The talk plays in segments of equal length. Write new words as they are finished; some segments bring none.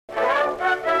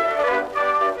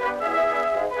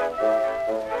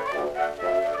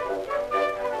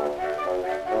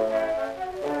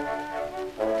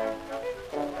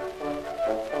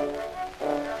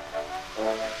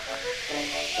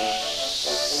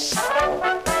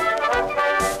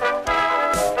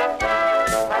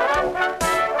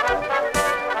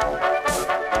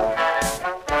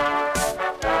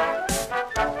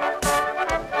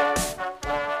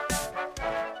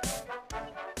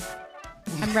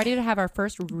ready to have our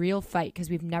first real fight because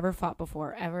we've never fought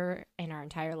before, ever in our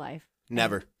entire life.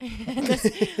 Never. This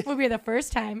will be the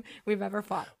first time we've ever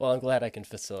fought. Well, I'm glad I can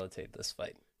facilitate this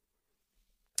fight.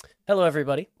 Hello,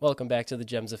 everybody. Welcome back to the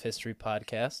Gems of History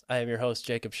podcast. I am your host,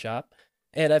 Jacob Schopp,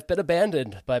 and I've been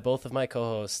abandoned by both of my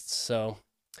co-hosts, so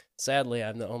sadly,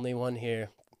 I'm the only one here.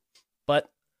 But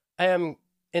I am,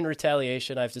 in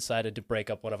retaliation, I've decided to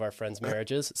break up one of our friends'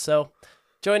 marriages, so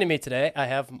joining me today, I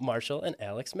have Marshall and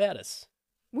Alex Mattis.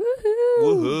 Woohoo!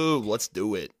 Woohoo! Let's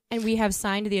do it. And we have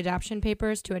signed the adoption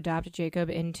papers to adopt Jacob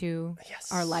into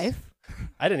our life.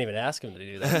 I didn't even ask him to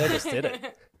do that. They just did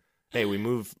it. Hey, we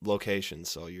moved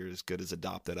locations, so you're as good as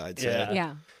adopted, I'd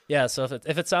say. Yeah, so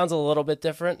if it sounds a little bit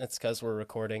different, it's because we're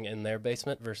recording in their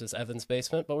basement versus Evan's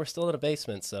basement, but we're still in a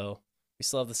basement, so we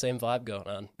still have the same vibe going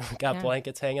on. We got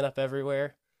blankets hanging up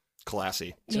everywhere.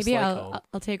 Classy. Maybe I'll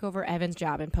take over Evan's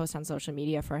job and post on social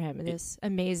media for him this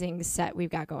amazing set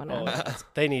we've got going on.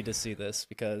 They need to see this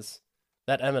because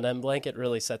that M&M blanket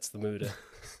really sets the mood.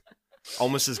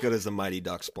 Almost as good as the Mighty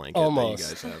Ducks blanket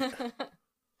Almost. that you guys have.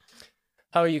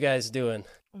 How are you guys doing?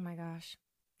 Oh my gosh.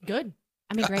 Good.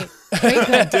 I mean, great. Great,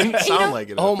 good. Didn't sound like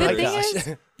it. Oh my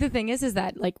gosh. The thing is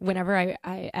that like whenever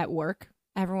I at work,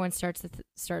 everyone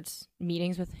starts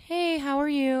meetings with, "Hey, how are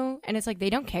you?" And it's like they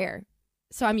don't care.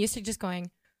 So I'm used to just going,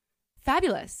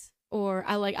 "Fabulous," or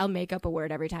I'll make up a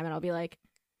word every time, and I'll be like,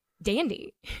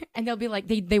 "Dandy," and they'll be like,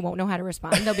 they won't know how to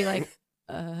respond. They'll be like,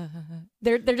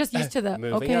 they're just used to the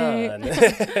Moving okay.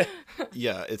 on.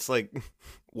 Yeah, it's like,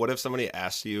 what if somebody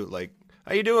asked you, like,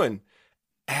 how you doing?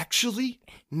 Actually,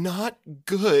 not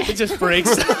good. It just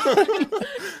breaks down.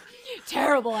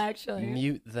 Terrible, actually.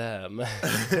 Mute them.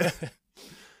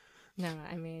 No,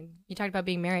 I mean, you talked about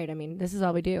being married. I mean, this is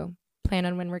all we do. Plan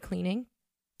on when we're cleaning.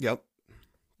 Yep.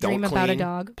 Dream Don't about clean. a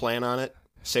dog. Plan on it.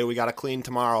 Say we got to clean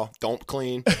tomorrow. Don't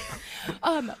clean.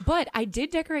 But I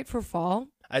did decorate for fall.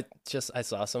 I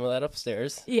saw some of that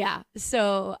upstairs. Yeah,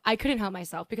 so I couldn't help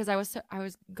myself because I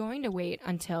was going to wait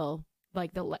until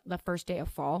like the first day of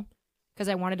fall because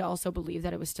I wanted to also believe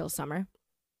that it was still summer.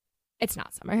 It's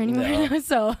not summer anymore, No.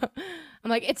 so I'm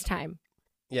like, it's time.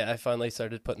 Yeah, I finally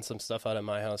started putting some stuff out of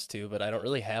my house too, but I don't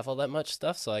really have all that much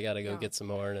stuff, so I got to go get some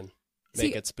more and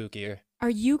make it spookier. Are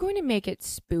you going to make it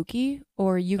spooky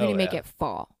or are you going to make it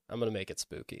fall? I'm going to make it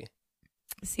spooky.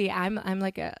 See, I'm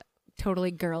like a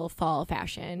totally girl fall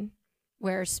fashion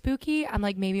where spooky, I'm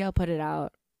like, maybe I'll put it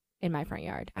out in my front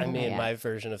yard. I mean, my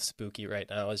version of spooky right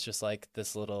now is just like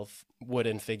this little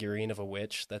wooden figurine of a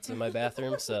witch that's in my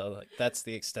bathroom. So like, that's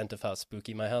the extent of how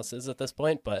spooky my house is at this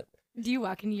point. But do you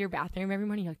walk into your bathroom every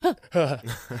morning? You're like, huh.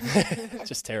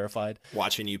 Just terrified.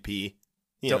 Watching you pee.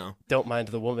 Don't mind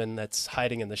the woman that's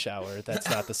hiding in the shower. That's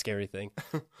not the scary thing.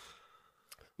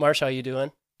 Marsh, how you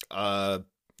doing?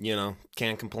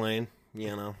 Can't complain.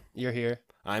 You're here.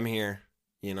 I'm here.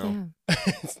 Yeah.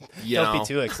 Don't be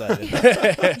too excited.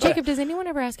 Jacob, does anyone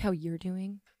ever ask how you're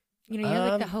doing? You're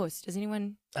like the host. Does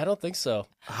anyone? I don't think so.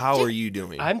 How are you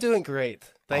doing? I'm doing great.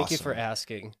 Thank you for Awesome.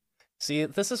 asking. See,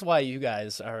 this is why you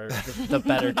guys are the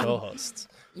better co-hosts.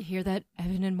 You hear that,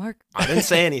 Evan and Mark? I didn't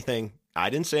say anything.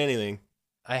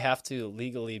 I have to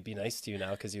legally be nice to you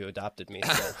now because you adopted me.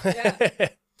 So.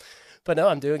 But no,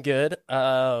 I'm doing good.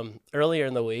 Earlier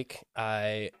in the week,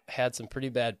 I had some pretty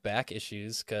bad back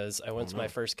issues because I went to my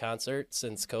first concert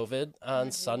since COVID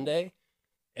on Sunday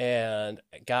and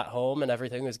got home and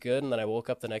everything was good. And then I woke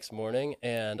up the next morning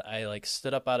and I like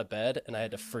stood up out of bed and I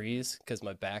had to freeze because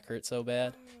my back hurt so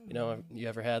bad. You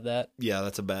ever had that? Yeah,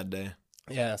 that's a bad day.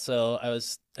 Yeah, so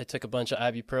I took a bunch of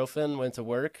ibuprofen, went to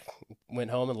work,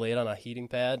 went home and laid on a heating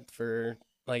pad for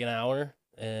like an hour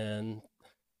and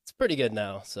it's pretty good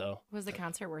now. So Was the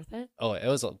concert worth it? Oh, it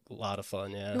was a lot of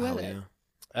fun, yeah. Who was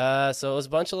it? So it was a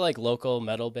bunch of like local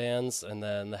metal bands, and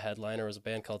then the headliner was a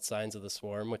band called Signs of the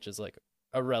Swarm, which is like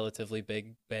a relatively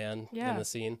big band in the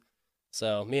scene.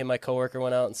 So me and my coworker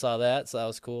went out and saw that, so that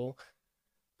was cool.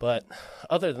 But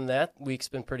other than that, week's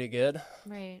been pretty good.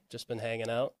 Right. Just been hanging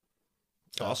out.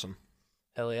 Awesome.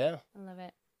 Hell yeah. I love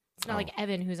it. It's not like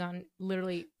Evan who's on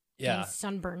literally being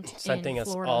sunburnt sending in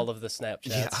us Florida. all of the Snapchats.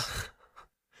 Yeah.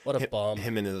 What a bum.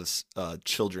 Him and his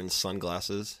children's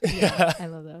sunglasses. Yeah, I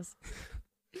love those.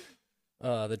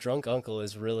 The drunk uncle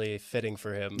is really fitting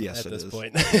for him at this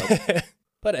point.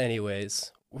 But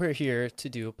anyways, we're here to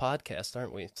do a podcast,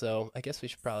 aren't we? So I guess we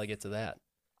should probably get to that.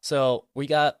 So we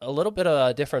got a little bit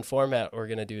of a different format we're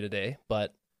going to do today.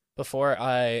 But before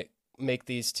I make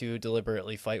these two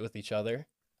deliberately fight with each other,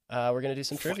 we're going to do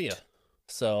some trivia.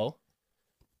 So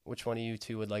which one of you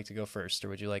two would like to go first, or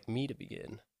would you like me to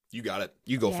begin? You got it.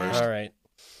 You go first. All right.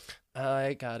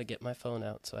 I got to get my phone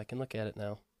out so I can look at it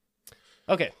now.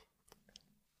 Okay.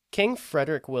 King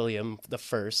Frederick William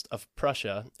I of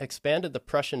Prussia expanded the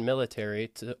Prussian military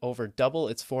to over double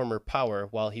its former power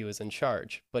while he was in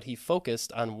charge, but he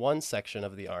focused on one section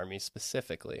of the army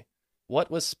specifically.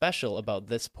 What was special about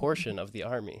this portion of the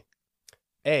army?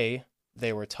 A.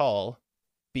 They were tall.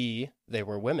 B. They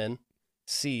were women.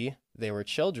 C. They were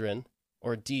children.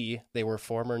 Or D. They were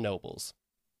former nobles.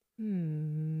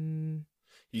 You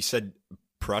said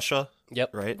Prussia?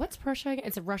 Yep. Right? What's Prussia again?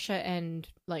 It's Russia and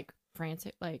like France.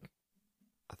 Like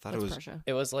I thought it was Prussia.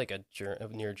 It was like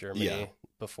near Germany Yeah.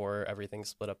 before everything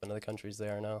split up into the countries they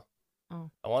are now. Oh.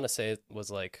 I want to say it was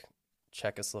like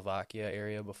Czechoslovakia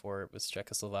area before it was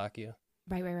Czechoslovakia.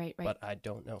 Right. But I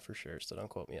don't know for sure, so don't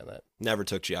quote me on that. never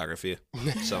took geography.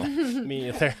 So Me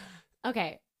either.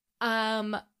 Okay.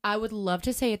 I would love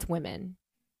to say it's women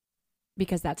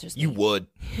because that's just you me. would.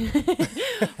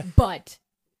 But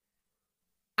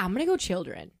I'm gonna go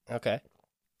children. Okay.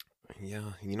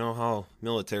 Yeah, you know how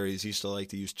militaries used to like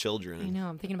to use children. I know.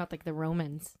 I'm thinking about like the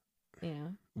Romans. You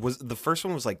know. Was the first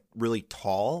one was like really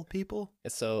tall people?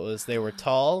 So it was they were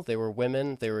tall, they were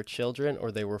women, they were children,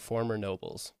 or they were former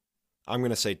nobles. I'm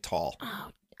gonna say tall. Oh,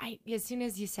 as soon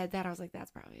as you said that, I was like, that's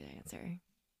probably the answer.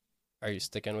 Are you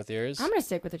sticking with yours? I'm gonna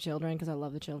stick with the children because I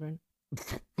love the children.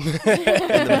 In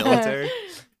the military?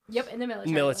 Yep, in the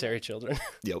military. Military children.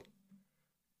 Yep.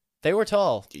 They were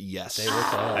tall. Yes. They were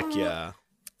tall. Heck yeah.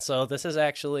 So this is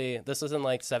in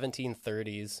like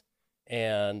 1730s,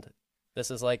 and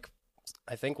this is like,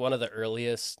 I think one of the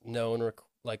earliest known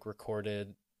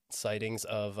recorded sightings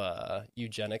of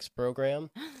eugenics program.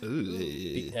 Ooh.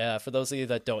 Yeah, for those of you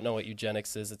that don't know what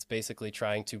eugenics is, it's basically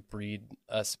trying to breed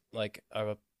us like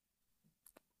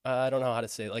I don't know how to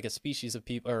say it, like a species of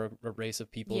people or a race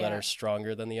of people that Yeah. are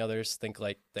stronger than the others. Think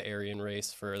like the Aryan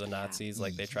race for the Nazis,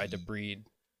 like they tried to breed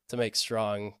to make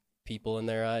strong people in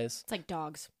their eyes. It's like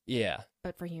dogs, Yeah.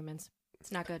 but for humans.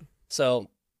 It's not good. So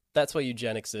that's what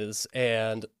eugenics is,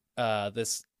 and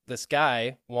this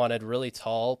guy wanted really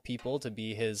tall people to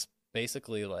be his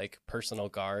basically like personal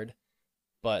guard,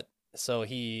 but so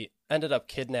he ended up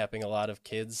kidnapping a lot of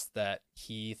kids that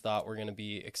he thought were going to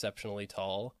be exceptionally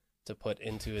tall to put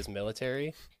into his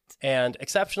military. And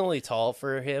exceptionally tall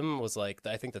for him was like,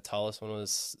 I think the tallest one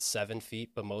was 7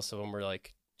 feet, but most of them were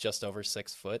like just over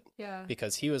 6 foot. Yeah.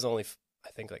 Because he was only, I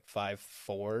think, like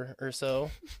 5'4" or so.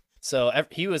 So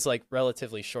he was like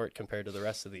relatively short compared to the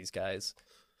rest of these guys.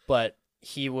 But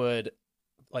he would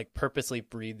like purposely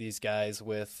breed these guys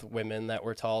with women that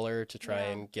were taller to try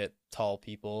and get tall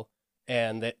people.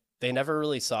 And they never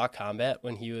really saw combat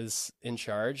when he was in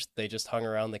charge. They just hung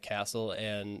around the castle,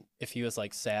 and if he was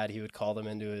like sad, he would call them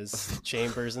into his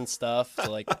chambers and stuff to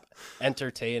like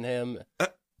entertain him.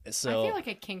 So I feel like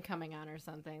a king coming on or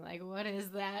something. Like, what is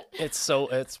that?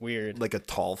 it's weird. Like a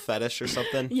tall fetish or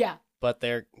something? Yeah. But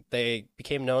they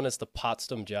became known as the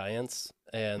Potsdam Giants,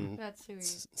 and That's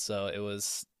sweet. so it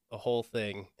was a whole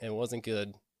thing, and it wasn't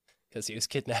good because he was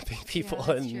kidnapping people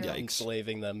that's and true. Yikes.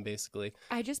 enslaving them, basically.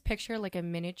 I just picture like a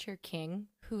miniature king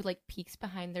who like peeks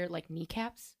behind their like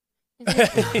kneecaps. He's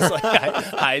like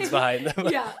hides behind them.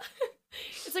 Yeah.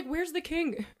 It's like, where's the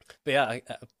king? But yeah,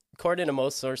 according to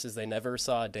most sources, they never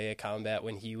saw a day of combat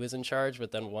when he was in charge.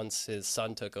 But then once his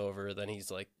son took over, then he's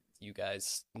like, you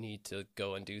guys need to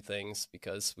go and do things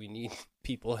because we need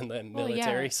people in the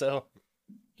military. yeah. So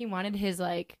He wanted his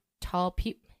like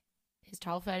his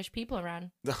tall fetish people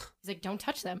around. He's like, don't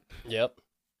touch them. yep.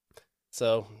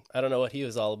 So I don't know what he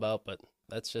was all about, but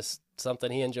that's just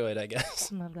something he enjoyed, I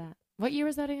guess. Love that. What year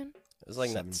was that again? It was like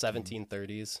 17.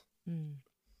 1730s.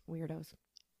 Weirdos.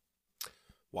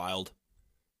 Wild.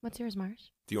 What's yours,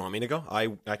 Mars? Do you want me to go?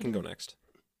 I can go next.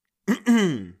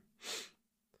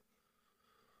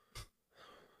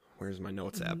 Where's my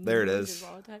notes app? There it is.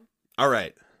 All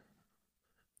right.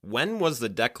 When was the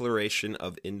Declaration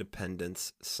of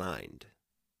Independence signed?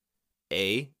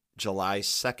 A. July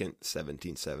 2nd,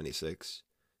 1776.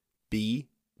 B.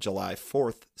 July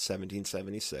 4th,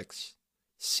 1776.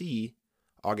 C.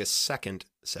 August 2nd,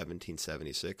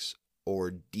 1776.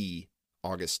 Or D.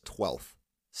 August 12th,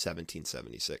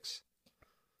 1776.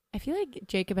 I feel like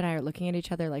Jacob and I are looking at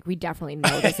each other like we definitely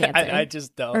know this answer. I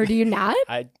just don't. Or do you not?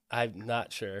 I'm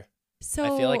not sure. So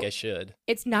I feel like I should.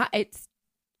 It's not.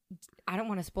 I don't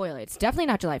want to spoil it. It's definitely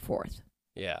not July 4th.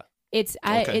 Yeah.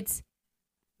 Okay.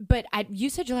 But you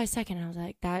said July 2nd. And I was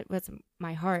like, that was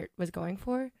my heart was going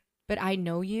for. But I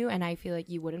know you, and I feel like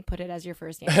you wouldn't put it as your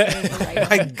first answer. Right?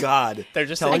 My God. They're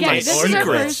just telling Again, my this is our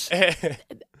secrets.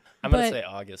 I'm going to But- say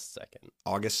August 2nd.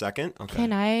 August 2nd? Okay.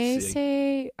 Can I C.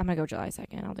 say? I'm gonna go July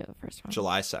 2nd. I'll do the first one.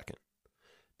 July 2nd.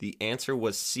 The answer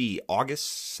was C. August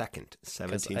 2nd, Because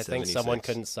 1776. I think someone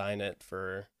couldn't sign it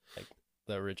for like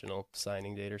the original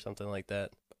signing date or something like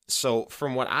that. So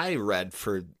from what I read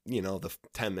for, the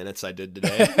 10 minutes I did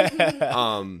today,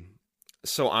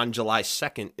 so on July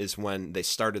 2nd is when they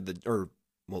started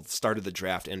the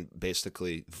draft and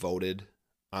basically voted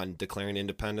on declaring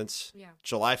independence. Yeah.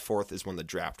 July 4th is when the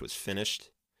draft was finished.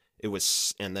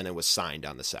 And then it was signed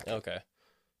on the 2nd. Okay.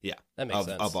 Yeah. That makes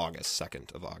sense. Of August,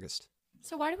 2nd of August.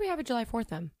 So why do we have a July 4th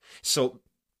then? So,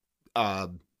 I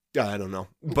don't know,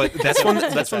 but that's when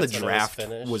the draft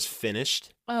finished. was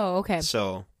finished. Oh, okay.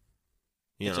 So,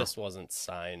 It just wasn't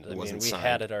signed. I mean, we signed.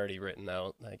 had it already written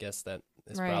out. I guess that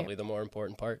is Right. probably the more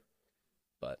important part.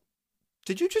 But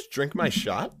Did you just drink my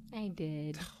shot? I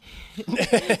did.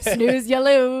 Snooze, you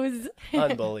lose.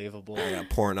 unbelievable. Yeah,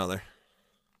 pour another.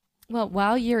 Well,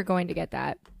 while you're going to get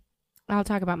that, I'll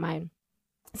talk about mine.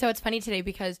 So it's funny today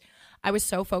because I was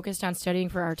so focused on studying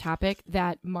for our topic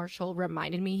that Marshall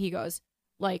reminded me. He goes,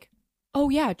 oh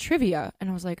yeah, trivia. And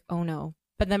I was like, oh no.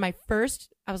 But then I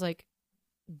was like,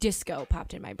 disco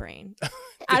popped in my brain.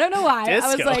 I don't know why.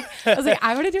 I was like,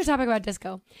 I want to do a topic about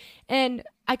disco. And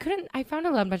I found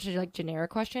a bunch of generic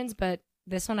questions, but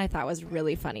this one I thought was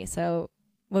really funny. So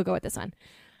we'll go with this one.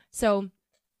 So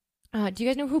do you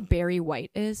guys know who Barry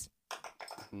White is?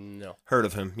 No. Heard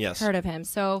of him, yes. Heard of him.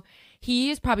 So he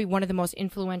is probably one of the most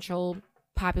influential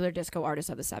popular disco artists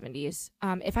of the 70s.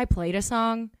 If I played a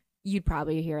song, you'd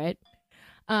probably hear it.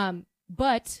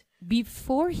 But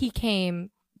before he became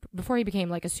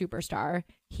like a superstar,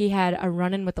 he had a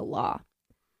run-in with the law.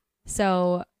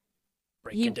 So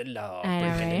Breaking the law. I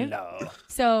know, Breaking the right? law.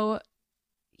 So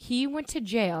he went to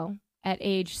jail at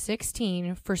age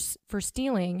 16 for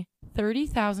stealing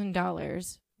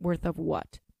 $30,000 worth of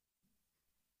what?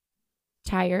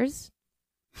 Tires,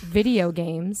 video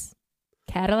games,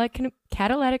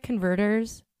 catalytic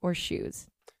converters, or shoes?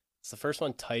 Is the first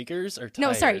one tigers or tires?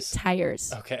 No, sorry,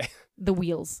 tires. Okay. The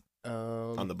wheels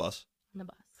On the bus. on the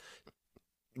bus.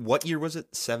 What year was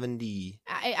it? 70?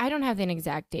 I don't have an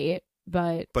exact date,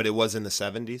 but But it was in the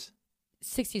 70s?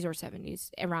 60s or 70s,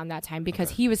 around that time, because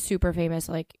Okay. he was super famous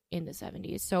in the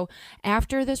 70s. So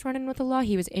after this run-in with the law,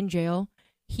 he was in jail.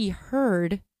 He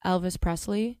heard Elvis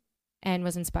Presley and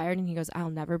was inspired, and he goes, I'll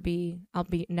never be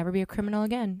a criminal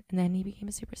again. And then he became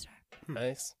a superstar.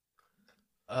 Nice.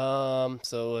 So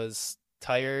it was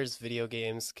tires, video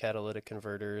games, catalytic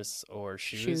converters, or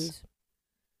shoes?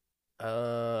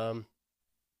 The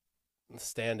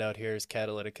standout here is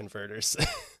catalytic converters.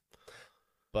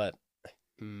 But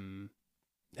I'm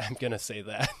gonna say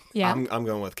that. Yeah. I'm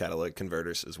going with catalytic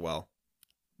converters as well.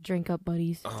 Drink up,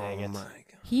 buddies. Oh Dang it. my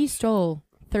god. He stole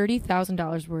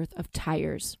 $30,000 worth of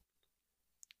tires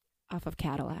off of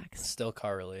Cadillacs. Still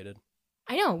car related.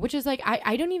 I know, which is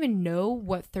I don't even know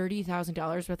what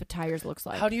 $30,000 worth of tires looks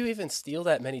like. How do you even steal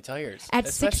that many tires? At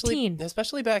 16.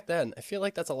 Especially back then. I feel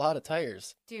like that's a lot of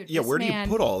tires. Dude, Yeah, this where do you man,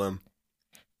 put all them?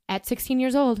 At 16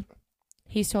 years old,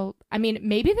 he stole. I mean,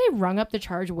 maybe they rung up the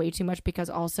charge way too much because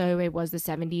also it was the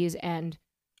 70s, and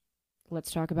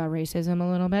let's talk about racism a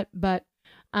little bit. But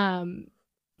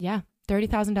yeah,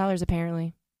 $30,000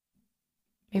 apparently.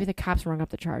 Maybe the cops rung up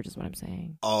the charge is what I'm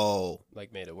saying. Oh.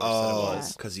 Like made it worse than it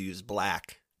was. Because he used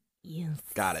black. Yes.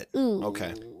 Got it. Ooh.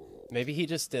 Okay. Maybe he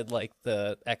just did like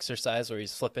the exercise where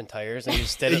he's flipping tires and he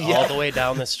just did it Yeah. all the way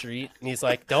down the street. And he's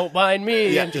like, don't mind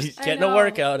me. Yeah, and just I getting a know.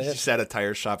 workout in. He's at a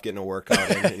tire shop getting a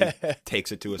workout and he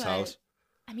takes it to his But- house.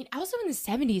 I mean, also in the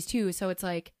 70s too, so it's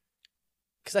like,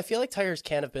 Because I feel like tires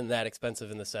can't have been that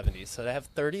expensive in the 70s. So to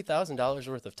have $30,000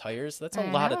 worth of tires, that's a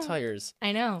I lot of know. tires.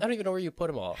 I know. I don't even know where you put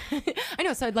them all. I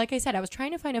know. So like I said, I was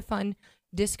trying to find a fun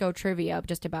disco trivia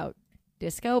just about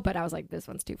disco, but I was like, this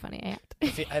one's too funny. I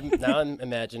have to. Now I'm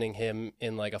imagining him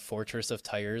in like a fortress of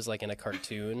tires, like in a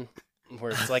cartoon,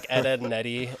 where it's like Ed, Ed and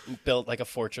Eddie built like a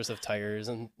fortress of tires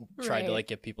and tried to Right. like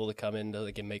get people to come in to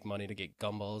like make money to get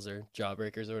gumballs or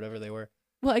jawbreakers or whatever they were.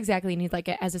 Well, exactly. And he's like,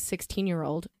 as a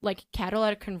 16-year-old, like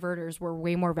catalytic converters were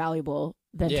way more valuable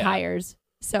than Yeah. tires.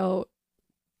 So,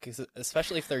 Because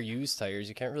especially if they're used tires,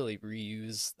 you can't really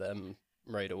reuse them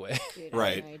right away. dude,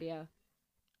 Right. I have no idea.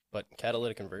 But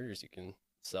catalytic converters you can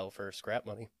sell for scrap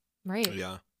money. Right.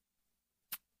 Yeah.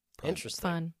 Probably Interesting.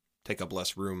 Fun. take up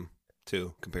less room,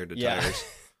 too, compared to Yeah. tires.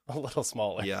 A little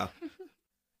smaller. Yeah.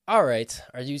 All right.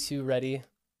 Are you two ready?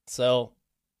 So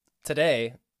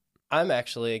today, I'm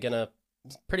actually going to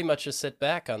pretty much just sit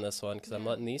back on this one because I'm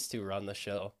letting these two run the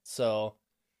show. So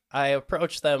I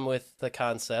approached them with the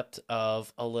concept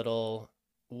of a little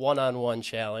one-on-one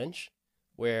challenge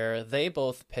where they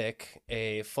both pick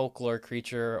a folklore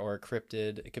creature or a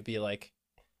cryptid. It could be like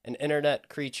an internet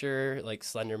creature like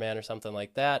Slender Man or something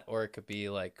like that, or it could be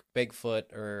like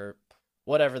Bigfoot or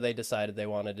whatever they decided they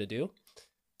wanted to do.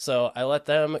 So I let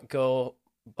them go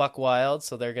buck wild.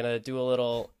 So they're going to do a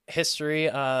little history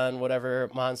on whatever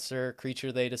monster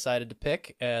creature they decided to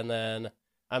pick. And then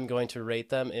I'm going to rate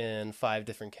them in 5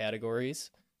 different categories.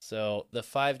 So the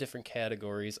 5 different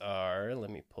categories are,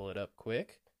 let me pull it up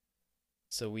quick.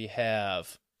 So we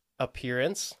have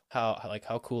appearance,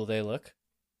 how cool they look,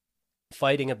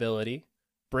 fighting ability,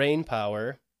 brain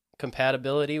power,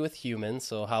 compatibility with humans,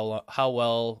 so how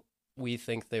well we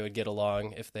think they would get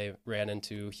along if they ran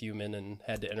into human and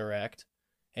had to interact,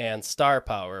 and star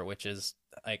power, which is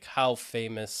like how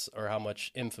famous or how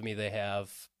much infamy they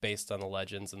have based on the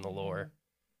legends and the lore,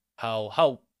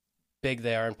 how big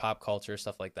they are in pop culture,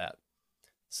 stuff like that.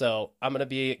 So I'm going to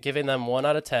be giving them 1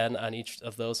 out of 10 on each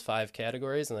of those 5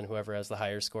 categories, and then whoever has the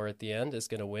higher score at the end is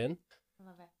going to win. I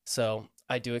love it. So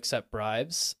I do accept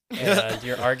bribes, and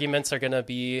your arguments are going to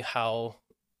be how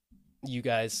you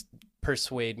guys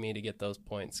persuade me to get those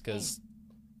points, because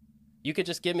you could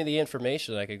just give me the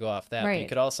information. I could go off that. Right. But you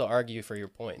could also argue for your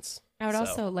points. I would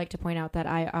also like to point out that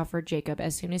I offered Jacob,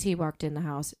 as soon as he walked in the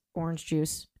house, orange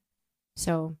juice.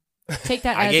 So take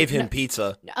that. I gave him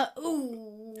pizza.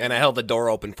 And I held the door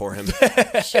open for him.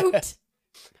 Shoot.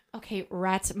 Okay,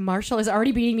 rats. Marshall is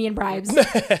already beating me in bribes.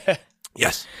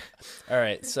 Yes. All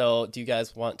right. So do you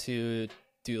guys want to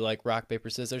do like rock,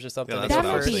 paper, scissors or something? Yeah, that's what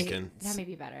I was that thinking. may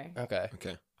be better. Okay.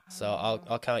 Okay. So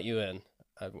I'll count you in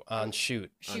on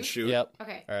shoot. On shoot? Yep.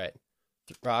 Okay. All right.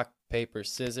 Rock, paper,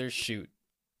 scissors, shoot.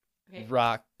 Okay.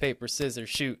 Rock, paper, scissors,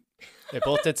 shoot. They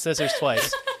both did scissors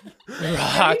twice.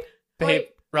 Rock,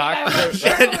 paper, rock,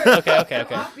 paper.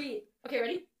 Okay. Okay,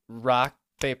 ready? Rock,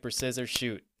 paper, scissors,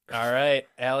 shoot. All right.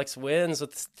 Alex wins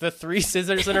with the 3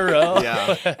 scissors in a row.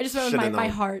 Yeah. I just went with my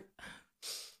heart.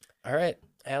 All right.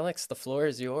 Alex, the floor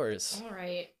is yours. All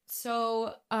right.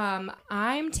 So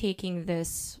I'm taking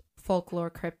this folklore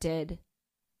cryptid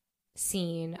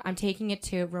scene. I'm taking it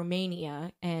to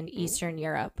Romania and Eastern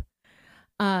Europe.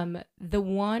 The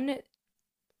one,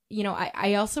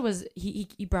 I also was, he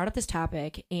brought up this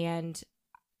topic and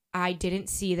I didn't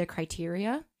see the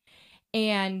criteria.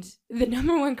 And the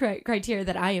number one criteria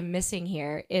that I am missing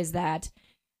here is that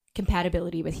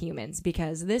compatibility with humans,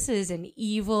 because this is an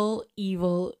evil,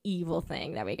 evil, evil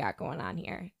thing that we got going on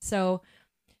here. So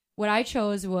what I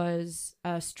chose was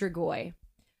a strigoi.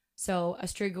 So a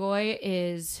strigoi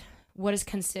is what is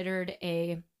considered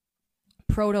a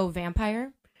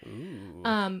proto-vampire.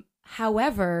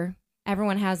 However,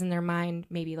 everyone has in their mind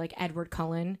maybe like Edward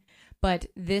Cullen, but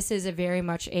this is a very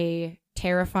much a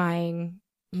terrifying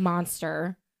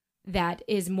monster that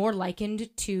is more likened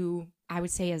to, I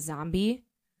would say, a zombie.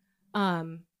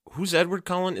 Who's Edward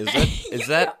Cullen? Is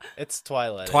that It's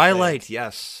Twilight. Twilight?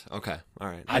 Yes. Okay. All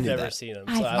right. I've never that. seen him.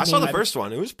 I So I saw the first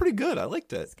one. It was pretty good. I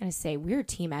liked I it. was gonna say we're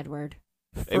Team Edward.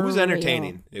 It was For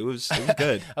entertaining. real. It was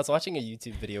good. I was watching a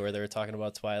YouTube video where they were talking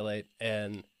about Twilight,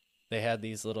 and they had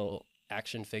these little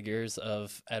action figures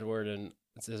of Edward and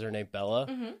is her name Bella?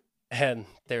 Mhm. And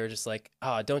they were just like,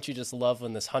 don't you just love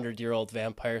when this 100-year-old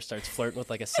vampire starts flirting with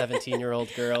like a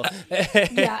 17-year-old girl?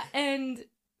 Yeah, and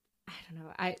I don't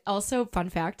know. I also, fun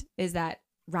fact is that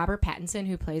Robert Pattinson,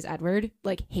 who plays Edward,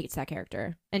 like hates that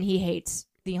character, and he hates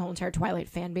the whole entire Twilight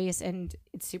fan base, and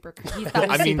it's super. He thought it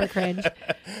was super cringe.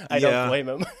 I don't blame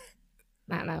him.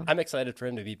 I don't know. I'm excited for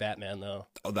him to be Batman, though.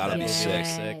 Oh, that'll be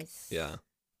Yes. sick. Yeah.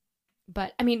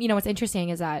 But I mean, what's interesting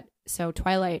is that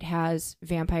Twilight has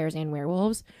vampires and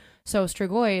werewolves. So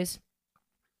Strigois,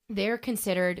 they're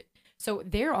considered,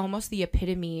 they're almost the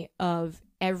epitome of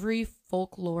every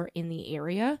folklore in the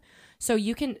area. So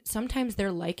sometimes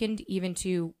they're likened even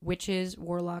to witches,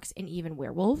 warlocks, and even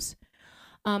werewolves.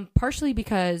 Partially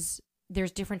because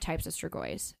there's different types of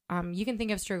Strigois. You can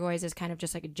think of Strigois as kind of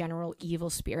just like a general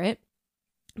evil spirit,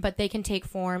 but they can take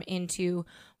form into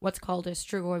what's called a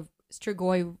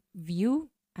Strigoi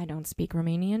view. I don't speak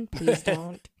Romanian. Please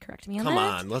don't correct me on Come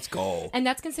that. on, let's go. And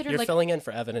that's considered You're filling in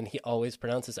for Evan, and he always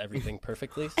pronounces everything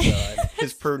perfectly. So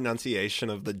His pronunciation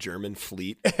of the German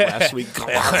fleet last week.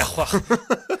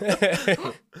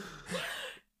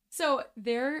 So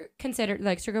they're considered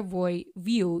like Strigoi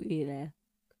view,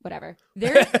 whatever.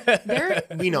 They're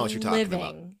We know what you're talking living.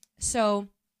 about. So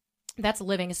that's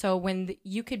living. So when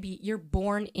you're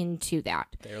born into that.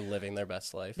 they're living their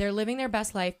best life. They're living their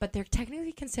best life, but they're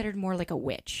technically considered more like a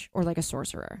witch or like a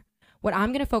sorcerer. What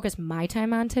I'm going to focus my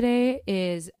time on today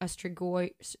is a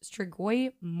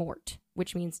Strigoi mort,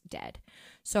 which means dead.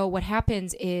 So what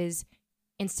happens is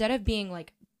instead of being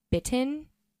like bitten,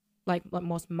 like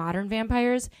most modern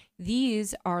vampires,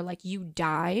 these are like you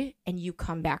die and you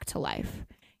come back to life.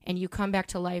 And you come back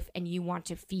to life and you want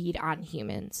to feed on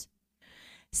humans.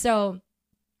 So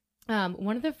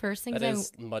One of the first things that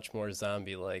is much more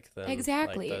zombie-like than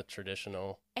exactly like the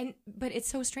traditional. But it's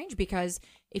so strange because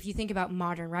if you think about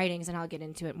modern writings, and I'll get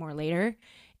into it more later,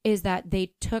 is that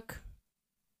they took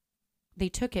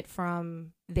it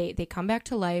from they come back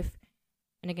to life,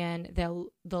 and again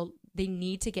they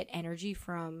need to get energy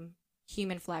from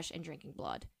human flesh and drinking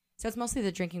blood. So it's mostly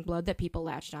the drinking blood that people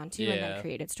latched onto and then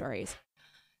created stories.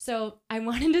 So I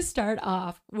wanted to start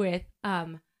off with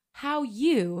how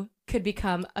you could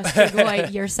become a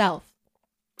Strigoi yourself.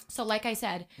 So like I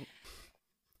said,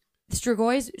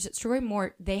 Strigoi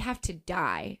more, they have to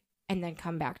die and then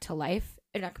come back to life.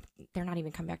 They're not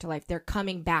even coming back to life. They're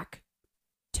coming back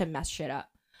to mess shit up.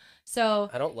 So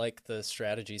I don't like the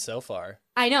strategy so far.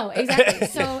 I know, exactly.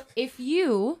 So if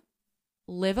you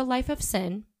live a life of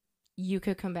sin, you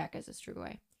could come back as a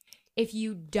Strigoi. If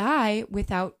you die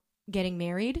without getting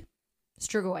married,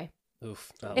 Strigoi.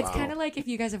 Oof. It's kind of like if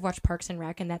you guys have watched Parks and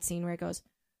Rec and that scene where it goes,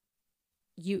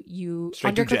 you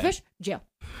Straight to undercooked fish, jail.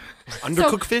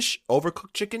 Undercooked fish,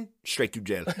 overcooked chicken, straight to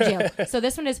jail. Jail. So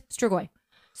this one is Strigoi.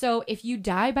 So if you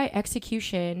die by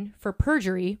execution for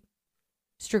perjury,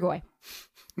 Strigoi.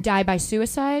 Die by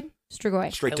suicide,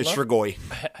 Strigoi. Straight to Strigoi.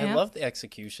 I love the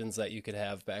executions that you could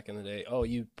have back in the day. Oh,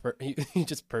 you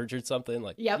just perjured something,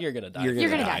 like you're gonna die. You're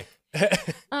gonna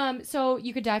die. So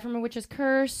you could die from a witch's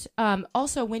curse.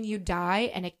 Also, when you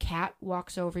die and a cat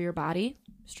walks over your body,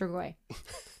 Strigoi.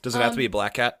 Does it have to be a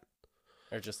black cat?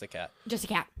 Or just a cat? Just a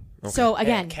cat. Okay. So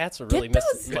again, cats were really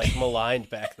maligned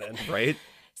back then, right?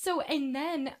 So and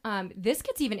then this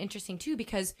gets even interesting too,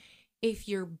 because if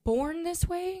you're born this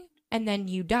way and then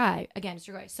you die, again,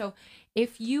 Strigoi. So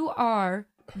if you are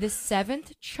the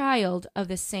 7th child of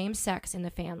the same sex in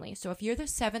the family, so if you're the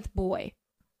 7th boy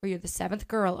or you're the 7th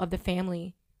girl of the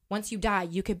family, once you die,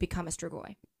 you could become a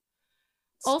Strigoi.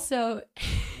 Also,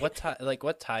 what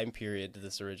time period did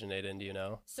this originate in? Do you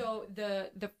know? So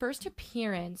the first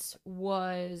appearance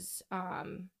was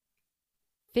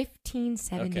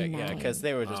 1579. Okay, yeah, because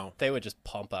they would just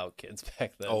pump out kids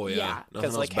back then. Oh yeah,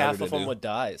 because like half of them would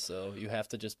die, so you have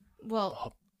to just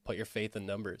put your faith in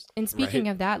numbers. And speaking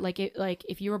of that, like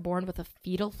if you were born with a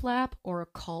fetal flap or a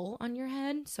caul on your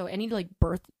head, so any like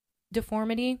birth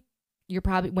deformity, you're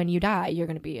probably, when you die, you're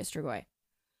going to be a Strigoi.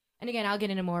 And again, I'll get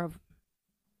into more of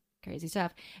crazy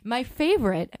stuff. My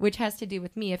favorite, which has to do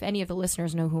with me, if any of the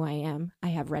listeners know who I am, I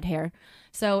have red hair.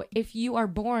 So if you are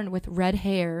born with red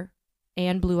hair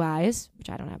and blue eyes, which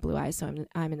I don't have blue eyes, so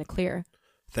I'm in the clear.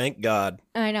 Thank God.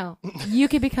 I know. You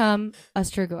could become a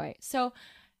Strigoi. So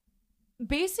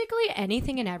basically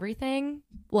anything and everything,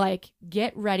 like,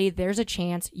 get ready. There's a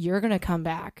chance you're going to come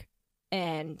back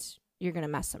and you're going to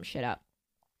mess some shit up.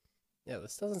 Yeah,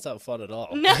 this doesn't sound fun at all.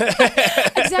 No,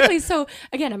 exactly. So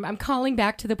again, I'm calling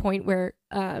back to the point where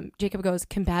Jacob goes,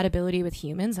 compatibility with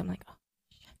humans. I'm like, oh,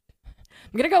 shit.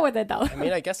 I'm going to go with it, though. I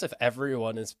mean, I guess if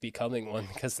everyone is becoming one,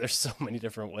 because there's so many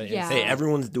different ways. Yeah. Hey,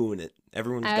 everyone's doing it.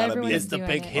 Everyone's got to be. It's the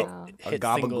big hit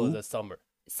single of the summer.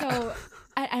 So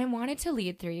I wanted to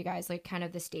lead through you guys, like, kind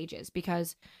of the stages,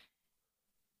 because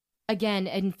again,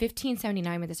 in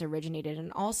 1579 when this originated,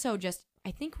 and also just,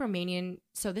 I think Romanian,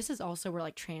 so this is also where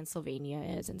like Transylvania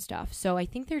is and stuff. So I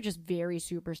think they're just very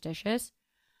superstitious.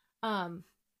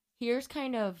 Here's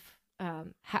kind of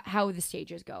how the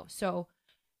stages go. So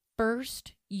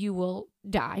first you will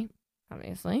die,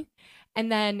 obviously.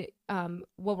 And then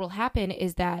what will happen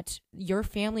is that your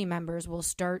family members will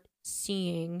start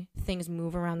seeing things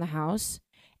move around the house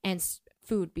and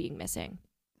food being missing.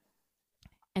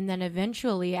 And then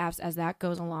eventually, as that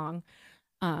goes along,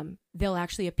 they'll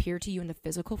actually appear to you in the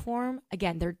physical form.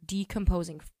 Again, they're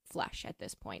decomposing flesh at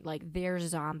this point. Like, they're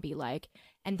zombie-like,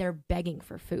 and they're begging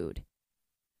for food.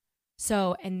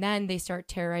 So, and then they start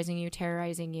terrorizing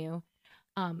you,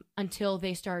 until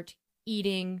they start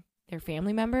eating their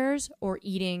family members or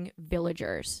eating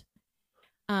villagers.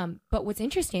 But what's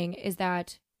interesting is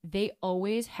that they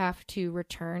always have to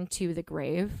return to the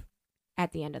grave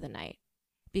at the end of the night.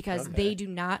 Because they do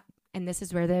not, and this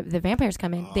is where the vampires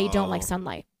come in, they don't like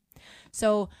sunlight.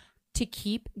 So to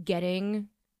keep getting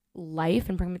life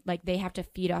and like, they have to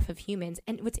feed off of humans.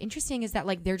 And what's interesting is that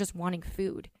like they're just wanting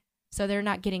food. So they're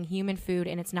not getting human food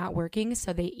and it's not working,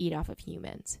 so they eat off of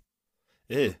humans.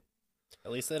 Ew.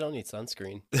 At least they don't need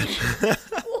sunscreen.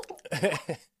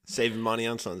 Saving money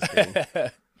on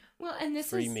sunscreen. Well, and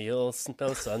this free meals, no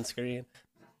sunscreen.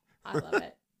 I love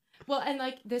it. Well, and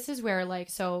like this is where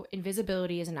like, so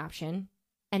invisibility is an option,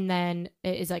 and then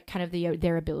it is like kind of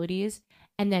their abilities,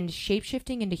 and then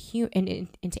shapeshifting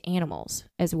into animals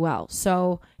as well.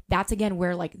 So that's again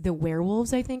where like the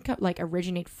werewolves, I think, like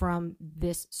originate from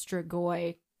this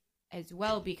Strigoi as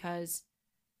well, because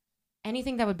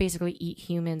anything that would basically eat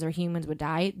humans or humans would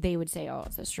die, they would say, oh,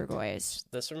 it's the Strigoi.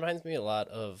 This reminds me a lot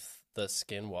of the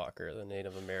Skinwalker, the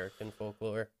Native American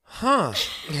folklore. Huh.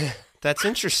 That's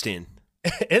interesting.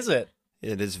 Is it?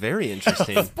 It is very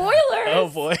interesting. Spoilers! Oh,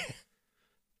 boy.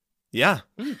 Yeah.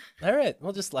 All right.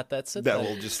 We'll just let that sit there.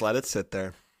 We'll just let it sit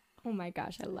there. Oh, my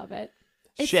gosh. I love it.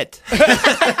 Shit.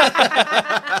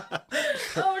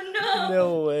 Oh, no.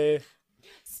 No way.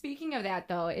 Speaking of that,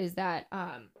 though, is that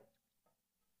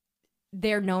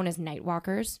they're known as night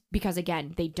walkers because,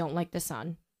 again, they don't like the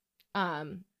sun.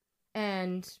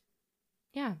 And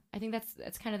yeah, I think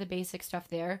that's kind of the basic stuff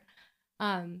there.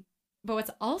 But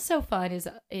what's also fun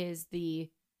is the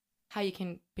how you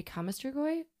can become a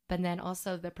Strigoi, but then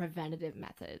also the preventative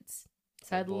methods.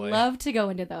 So I'd love to go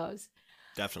into those.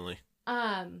 Definitely.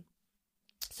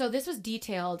 So this was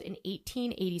detailed in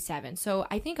 1887. So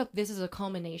I think this is a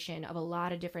culmination of a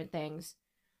lot of different things.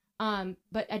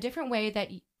 But different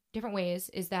ways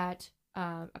is that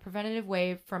a preventative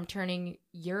way from turning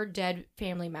your dead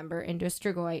family member into a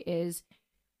Strigoi is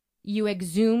you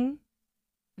exhume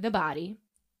the body,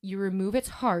 you remove its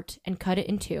heart and cut it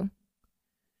in two,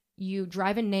 you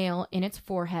drive a nail in its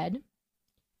forehead,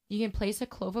 you can place a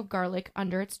clove of garlic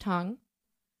under its tongue,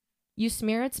 you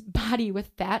smear its body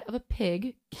with fat of a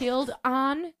pig killed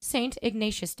on St.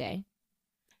 Ignatius Day,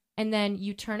 and then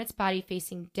you turn its body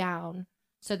facing down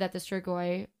so that the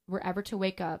Strigoi were ever to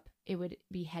wake up, it would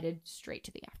be headed straight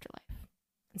to the afterlife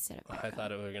instead of I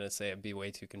thought it were going to say I'd be way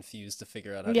too confused to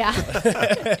figure out how yeah. to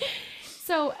do it.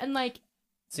 So, and like...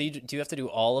 So do you have to do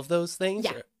all of those things?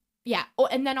 Yeah. Or? Yeah. Oh,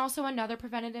 and then also another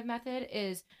preventative method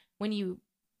is when you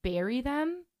bury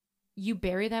them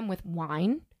with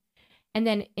wine. And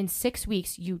then in 6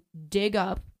 weeks, you dig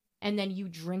up and then you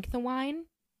drink the wine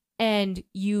and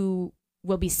you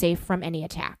will be safe from any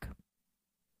attack.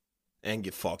 And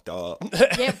get fucked up.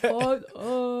 Get fucked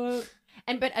up.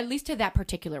 But at least to that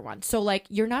particular one. So, like,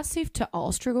 you're not safe to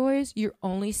all Strigois. You're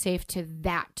only safe to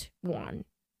that one.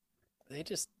 I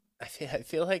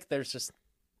feel like there's just...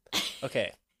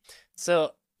 Okay.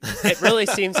 So it really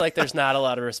seems like there's not a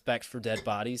lot of respect for dead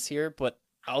bodies here, but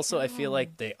also I feel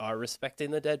like they are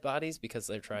respecting the dead bodies because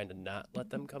they're trying to not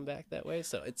let them come back that way.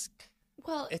 So it's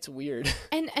weird.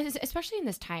 And especially in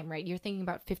this time, right? You're thinking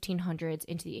about 1500s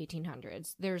into the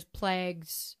 1800s. There's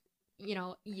plagues. You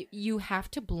know, you have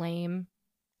to blame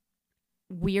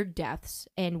weird deaths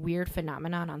and weird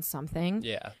phenomenon on something.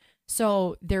 Yeah.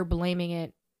 So they're blaming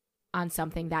it on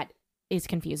something that is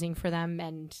confusing for them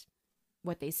and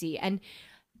what they see. And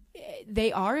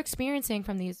they are experiencing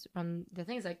from the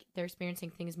things, like they're experiencing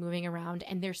things moving around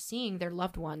and they're seeing their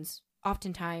loved ones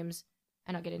oftentimes,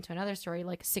 and I'll get into another story,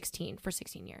 like 16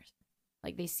 years.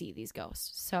 Like they see these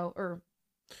ghosts. So, or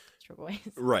Strigoi.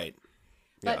 Right.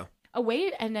 But yeah. A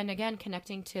way, and then again,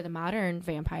 connecting to the modern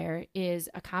vampire, is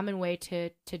a common way to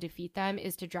defeat them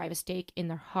is to drive a stake in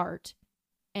their heart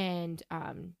and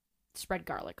spread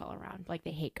garlic all around. Like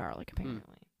they hate garlic,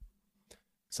 apparently.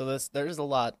 So there's a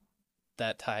lot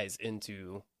that ties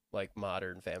into like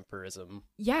modern vampirism.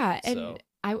 Yeah, and so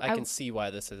I can see why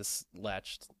this is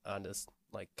latched on this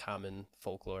like common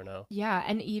folklore now. Yeah,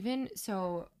 and even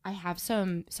so, I have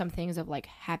some things of like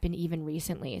happened even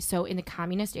recently. So in the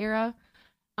communist era,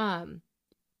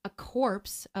 a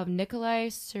corpse of Nikolai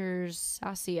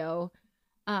Cersasio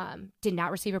did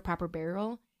not receive a proper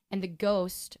burial, and the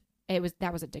ghost,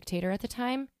 that was a dictator at the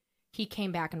time, he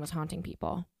came back and was haunting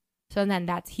people. So then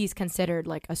he's considered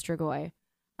like a Strigoi.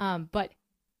 But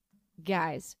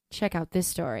guys, check out this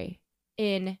story.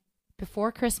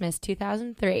 Before Christmas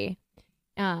 2003,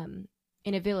 in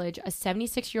a village, a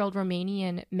 76-year-old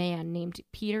Romanian man named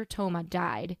Peter Toma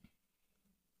died.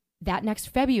 That next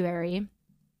February,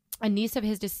 a niece of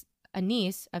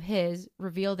his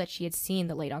revealed that she had seen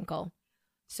the late uncle.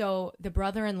 So the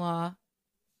brother-in-law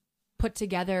put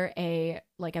together a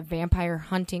vampire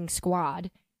hunting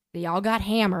squad. They all got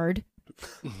hammered.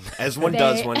 As one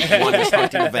does when one is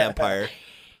hunting a vampire.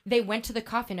 They went to the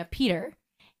coffin of Peter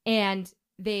and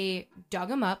they dug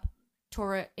him up,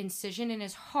 tore an incision in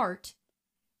his heart,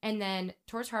 and then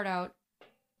tore his heart out.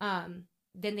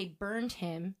 Then they burned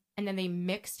him, and then they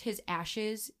mixed his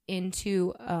ashes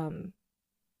into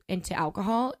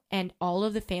alcohol, and all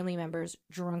of the family members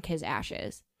drank his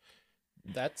ashes.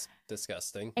 That's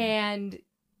disgusting. And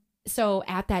so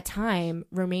at that time,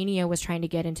 Romania was trying to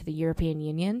get into the European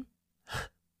Union.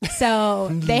 So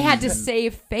they had to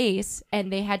save face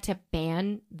and they had to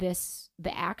ban the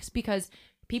acts because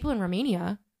people in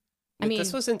Romania,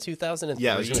 this was in 2003.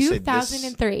 Yeah, I was going to say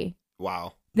 2003.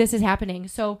 Wow. This is happening.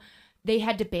 So they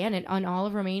had to ban it on all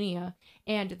of Romania,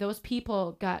 and those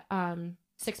people got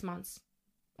 6 months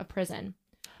of prison.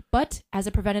 But as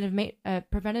a preventative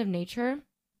nature,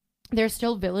 there's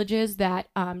still villages that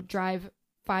drive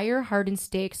fire-hardened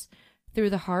stakes through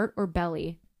the heart or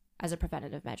belly as a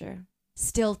preventative measure.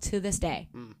 Still to this day.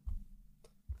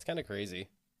 It's kind of crazy.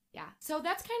 Yeah. So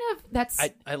that's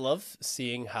I love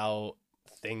seeing how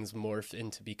things morph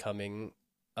into becoming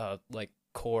like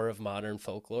core of modern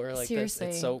folklore like Seriously.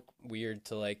 this. It's so weird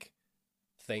to like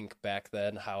think back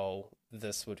then how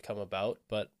this would come about,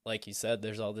 but like you said,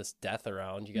 there's all this death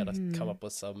around. You got to come up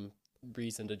with some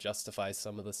reason to justify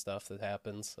some of the stuff that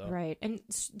happens. So. Right. And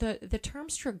the term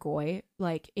strigoi,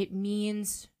 like it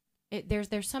means there's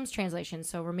some translations.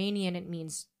 So Romanian it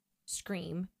means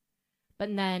scream,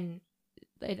 but then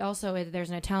it also there's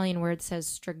an Italian word that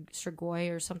says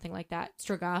strigoi or something like that,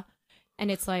 striga,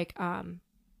 and it's like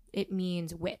it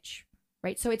means witch,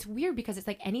 right? So it's weird because it's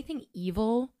like anything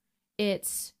evil,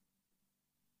 it's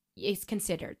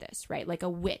considered this, right? Like a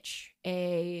witch,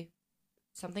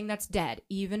 something that's dead,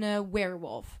 even a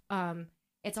werewolf.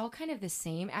 It's all kind of the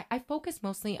same. I focus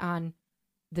mostly on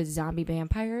the zombie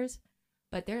vampires,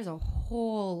 but there's a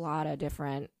whole lot of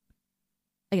different,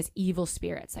 I guess, evil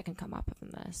spirits that can come up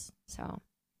from this. So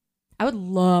I would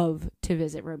love to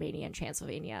visit Romania and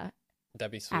Transylvania.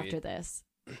 That'd be sweet. After this.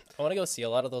 I want to go see a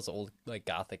lot of those old like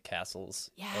Gothic castles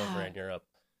Yeah. over in Europe.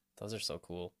 Those are so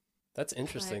cool. That's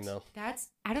interesting though.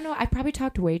 I don't know. I probably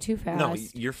talked way too fast. No,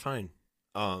 you're fine.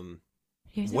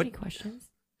 Here's any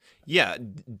questions? Yeah.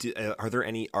 Are there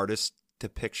any artist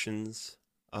depictions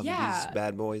of these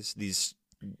bad boys? These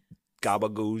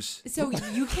gabagoos? So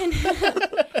you can...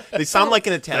 They sound like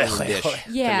an Italian dish.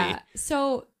 Yeah. To me.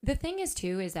 So the thing is,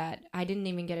 too, is that I didn't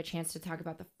even get a chance to talk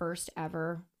about the first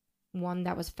ever one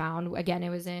that was found. Again, it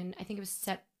was I think it was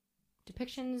set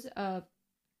depictions of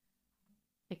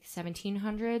like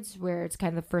 1700s, where it's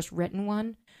kind of the first written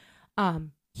one.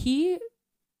 He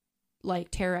like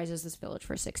terrorizes this village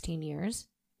for 16 years,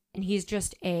 and he's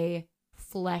just a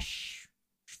fleshy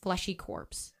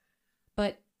corpse.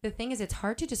 But the thing is, it's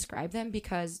hard to describe them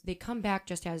because they come back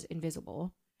just as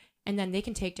invisible, and then they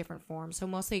can take different forms. So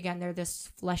mostly, again, they're this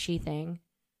fleshy thing.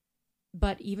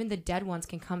 But even the dead ones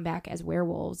can come back as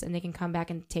werewolves, and they can come back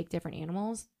and take different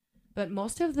animals. But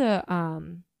most of the,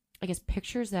 I guess,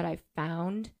 pictures that I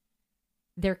found,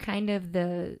 they're kind of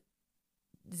the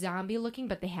zombie looking,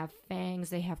 but they have fangs,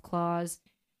 they have claws.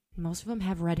 Most of them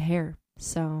have red hair.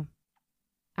 So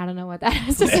I don't know what that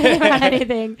has to say about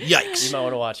anything. Yikes. You might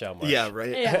want to watch out more. Yeah,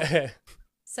 right? Yeah.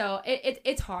 So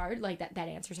it's hard. Like that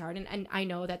answer's hard. And I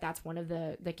know that that's one of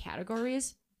the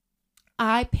categories.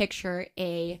 I picture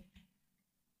a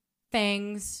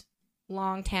fangs,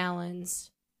 long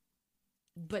talons,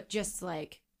 but just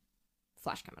like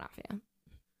flesh coming off you.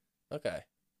 Okay.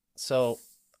 So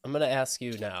I'm going to ask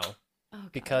you now, Oh,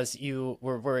 because you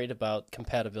were worried about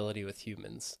compatibility with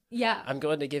humans. Yeah. I'm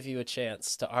going to give you a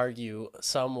chance to argue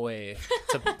some way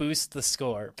to boost the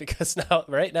score, because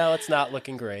right now it's not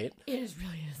looking great. It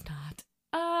really is not.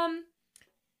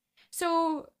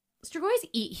 So Strigoi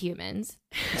eat humans.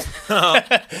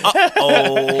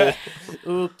 Uh-oh.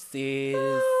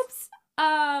 Oopsies. Oops.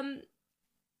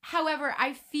 However,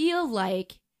 I feel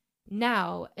like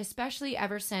now, especially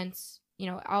ever since,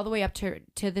 all the way up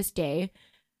to this day,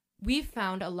 we've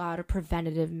found a lot of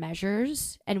preventative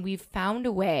measures, and we've found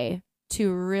a way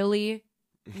to really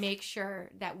make sure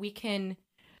that we can...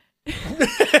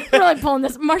 really pulling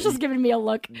this. Marshall's giving me a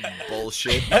look.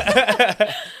 Bullshit.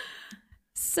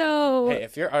 So... Hey,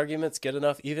 if your argument's good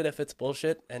enough, even if it's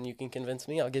bullshit, and you can convince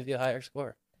me, I'll give you a higher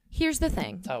score. Here's the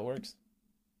thing. That's how it works.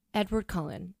 Edward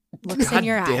Cullen looks God in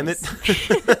your damn eyes.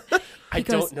 it. I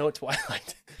don't know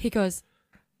Twilight. He goes,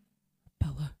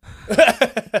 Bella.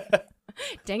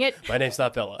 Dang it. My name's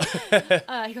not Bella.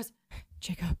 He goes,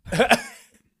 Jacob.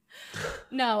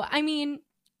 No, I mean,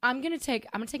 I'm gonna take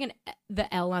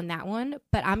the L on that one,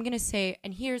 but I'm gonna say,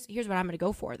 and here's what I'm gonna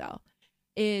go for though,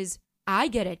 is I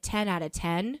get a 10 out of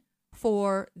 10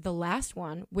 for the last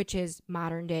one, which is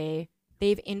modern day.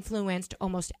 They've influenced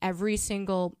almost every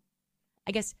single,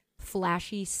 I guess,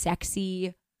 flashy,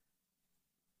 sexy,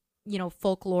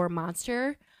 folklore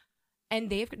monster,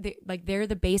 and they're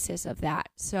the basis of that.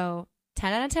 So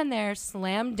 10 out of 10 there,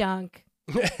 slam dunk.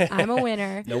 I'm a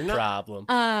winner. No problem.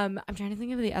 I'm trying to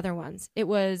think of the other ones. It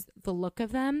was the look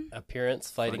of them. Appearance,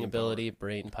 fighting ability,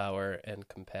 brain power, and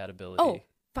compatibility. Oh,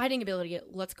 fighting ability.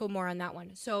 Let's go more on that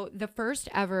one. So the first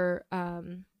ever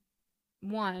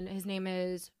one, his name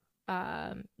is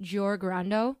Gior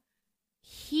Grando.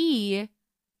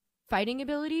 Fighting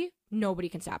ability, nobody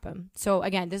can stop him. So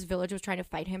again, this village was trying to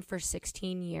fight him for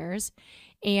 16 years,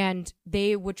 and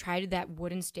they would try that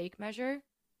wooden stake measure.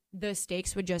 The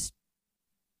stakes would just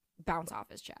bounce off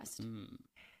his chest.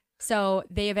 So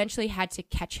they eventually had to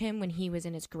catch him when he was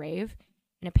in his grave.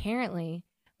 And apparently,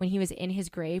 when he was in his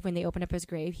grave, when they opened up his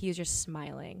grave, he was just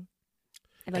smiling.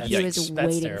 And like he was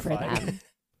waiting for them.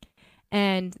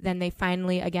 And then they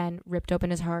finally, again, ripped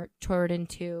open his heart, tore it in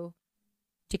two,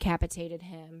 decapitated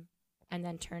him, and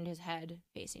then turned his head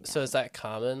facing down. So is that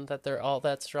common that they're all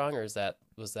that strong, or was that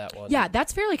one? Yeah,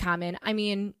 that's fairly common. I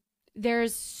mean,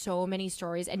 there's so many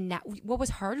stories. And now, what was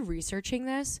hard researching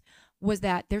this was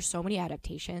that there's so many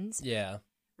adaptations. Yeah.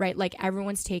 Right? Like,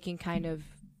 everyone's taking kind of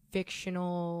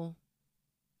fictional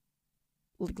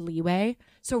leeway.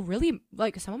 So really,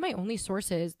 like, some of my only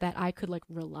sources that I could, like,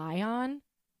 rely on,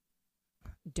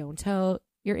 don't tell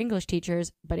your English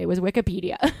teachers, but it was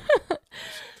Wikipedia.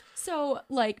 So,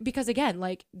 like, because again,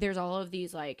 like, there's all of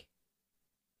these, like,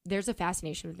 there's a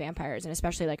fascination with vampires, and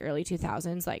especially, like, early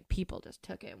 2000s, like, people just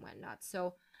took it and went nuts.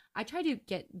 So I tried to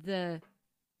get the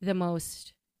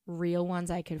most real ones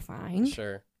I could find.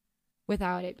 Sure.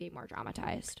 Without it being more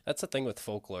dramatized. That's the thing with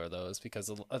folklore, though, is because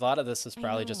a lot of this is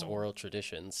probably just oral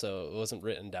tradition, so it wasn't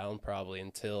written down probably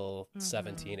until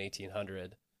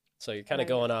 1800. So you're kind of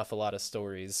going off a lot of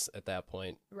stories at that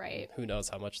point. Right. Who knows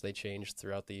how much they changed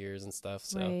throughout the years and stuff.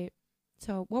 So. Right.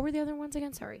 So what were the other ones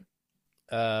again? Sorry.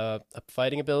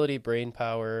 Fighting ability, brain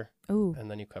power. Ooh.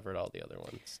 And then you covered all the other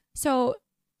ones. So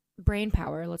brain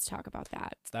power, let's talk about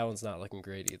that. That one's not looking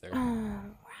great either.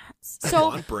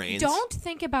 So don't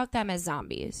think about them as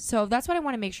zombies. So that's what I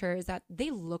want to make sure is that they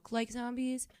look like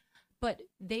zombies, but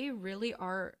they really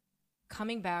are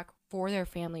coming back for their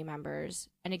family members.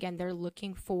 And again, they're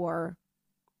looking for,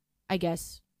 I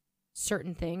guess,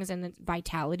 certain things and the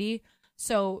vitality.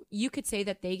 So you could say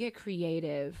that they get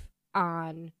creative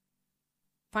on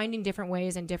finding different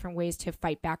ways to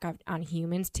fight back on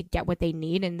humans to get what they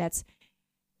need. And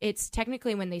it's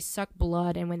technically when they suck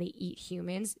blood and when they eat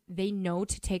humans, they know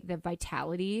to take the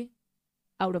vitality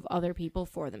out of other people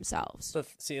for themselves.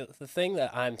 See, the thing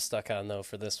that I'm stuck on, though,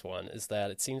 for this one is that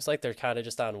it seems like they're kind of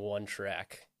just on one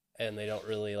track and they don't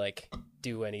really, like,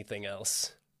 do anything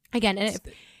else. Again, and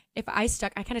if I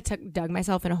kind of dug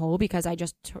myself in a hole because I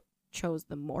just chose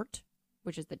the Mort,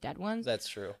 which is the dead ones. That's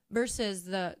true. Versus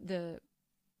the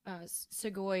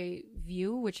Segoy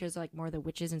view, which is, like, more the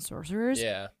witches and sorcerers.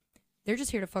 Yeah. They're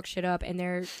just here to fuck shit up, and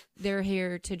they're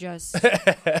here to just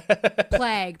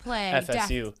plague,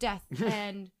 FSU. death,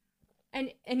 and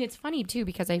it's funny too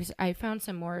because I found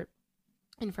some more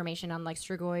information on like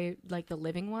Strigoi, like the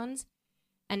living ones,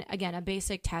 and again, a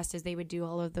basic test is they would do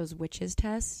all of those witches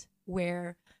tests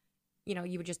where, you know,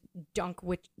 you would just dunk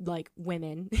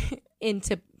women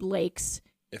into lakes,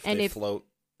 if they float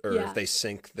or if they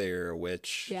sink, they're a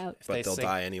witch, but they'll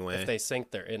die anyway. If they sink,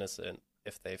 they're innocent.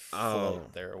 If they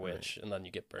float, they're a witch, and then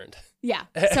you get burned. Yeah.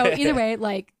 So either way,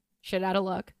 like, shit out of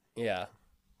luck. Yeah.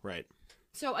 Right.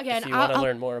 So again, if you want to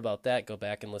learn more about that, go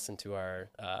back and listen to our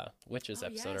witches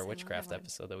episode or witchcraft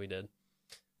episode that we did.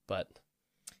 But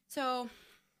so,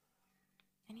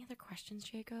 any other questions,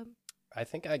 Jacob? I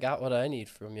think I got what I need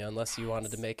from you, unless you wanted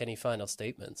to make any final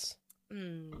statements.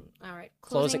 All right.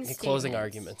 Closing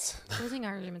arguments. Closing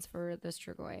arguments for this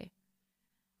Strigoi.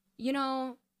 You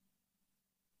know,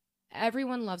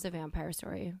 everyone loves a vampire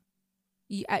story.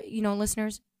 You know,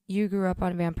 listeners, you grew up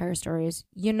on vampire stories.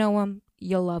 You know them.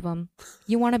 You love them.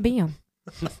 You want to be them.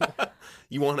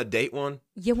 You want to date one?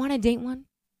 You want to date one?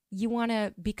 You want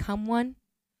to become one?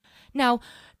 Now,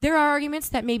 there are arguments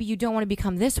that maybe you don't want to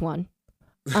become this one.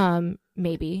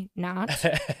 Maybe not.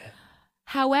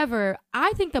 However,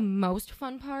 I think the most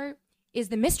fun part is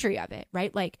the mystery of it,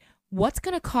 right? Like, what's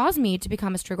going to cause me to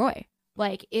become a Strigoi?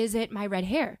 Like, is it my red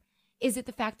hair? Is it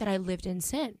the fact that I lived in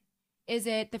sin? Is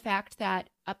it the fact that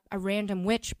a random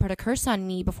witch put a curse on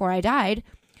me before I died?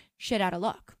 Shit out of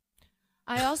luck.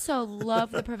 I also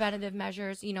love the preventative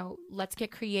measures. You know, let's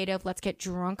get creative. Let's get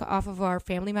drunk off of our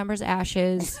family members'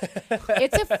 ashes.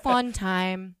 It's a fun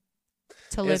time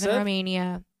to live in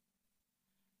Romania.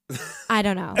 I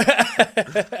don't know.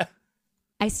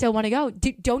 I still want to go.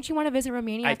 Don't you want to visit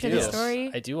Romania after this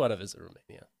story? I do want to visit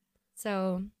Romania.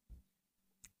 So,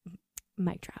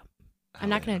 mic drop. I'm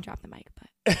not going to drop the mic,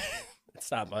 but... It's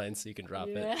not mine, so you can drop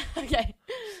it. Okay.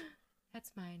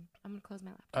 That's mine. I'm going to close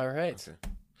my laptop. All right. Okay.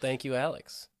 Thank you,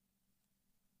 Alex.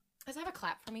 Does it have a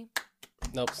clap for me?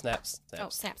 Nope, snaps. Oh,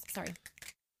 snaps. Sorry.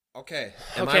 Okay.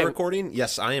 Am I recording?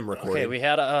 Yes, I am recording. Okay, we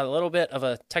had a little bit of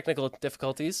a technical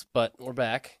difficulties, but we're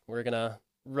back. We're going to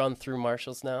run through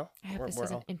Marshall's now. I hope this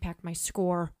doesn't impact my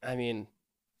score. I mean,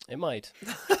 it might.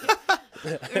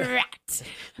 Rat.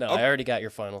 No, I already got your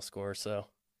final score, so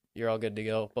you're all good to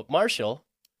go. But Marshall,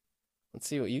 let's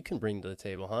see what you can bring to the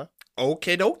table, huh?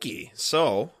 Okie dokie.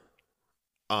 So,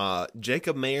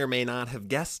 Jacob may or may not have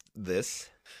guessed this,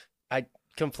 I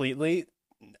completely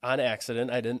on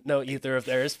accident. I didn't know either of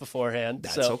theirs beforehand.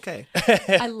 That's so. okay.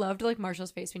 I loved like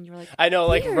Marshall's face when you were like, I know,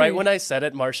 like weird. right when I said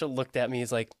it, Marshall looked at me.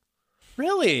 He's like,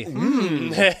 "Really?"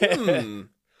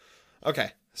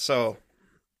 Okay, so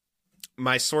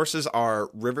my sources are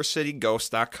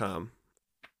rivercityghost.com,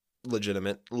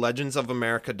 legitimate,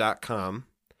 legendsofamerica.com,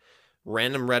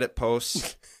 random Reddit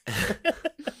posts.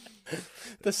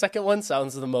 The second one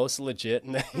sounds the most legit.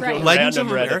 And then Right. go Legends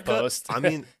random of Reddit America. post. I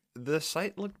mean, the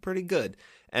site looked pretty good.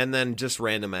 And then just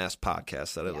random ass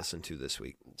podcasts that I listened to this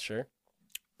week. Sure.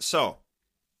 So,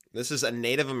 this is a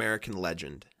Native American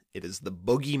legend. It is the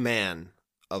boogeyman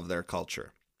of their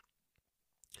culture.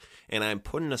 And I'm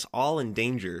putting us all in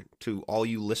danger to all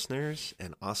you listeners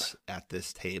and us at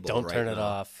this table. Don't right turn it now.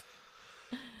 off.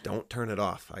 Don't turn it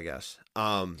off, I guess.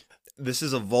 This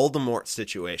is a Voldemort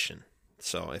situation.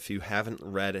 So if you haven't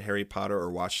read Harry Potter or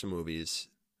watched the movies,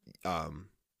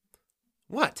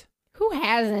 what? who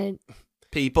hasn't?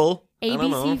 People? I don't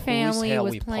know. ABC Family Who's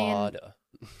was Harry playing Potter?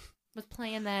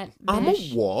 that. I'm a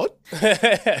bish. what?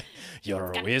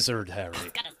 You're a wizard, Harry.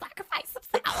 Gonna sacrifice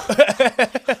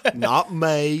himself. Not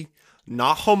me.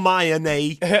 Not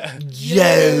Hermione.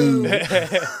 You.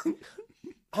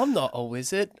 I'm not a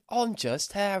wizard. I'm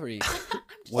just Harry.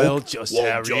 Just well,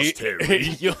 Harry. just Harry.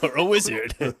 You're a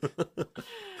wizard.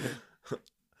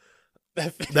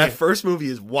 That first movie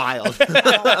is wild. Oh my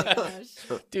gosh.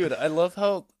 Dude, I love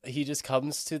how he just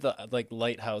comes to the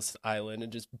lighthouse island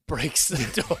and just breaks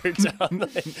the door down.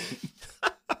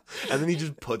 And then he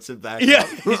just puts it back Yeah, up.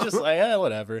 he's just like,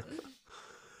 whatever.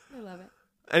 I love it.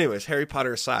 Anyways, Harry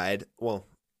Potter aside, well,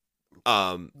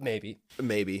 Maybe.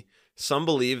 maybe. Some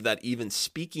believe that even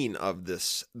speaking of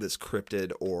this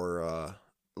cryptid or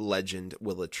legend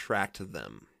will attract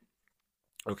them.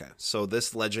 Okay, so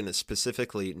this legend is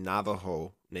specifically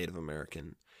Navajo Native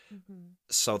American,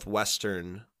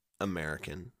 Southwestern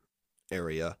American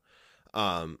area.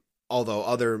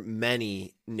 Although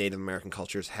many Native American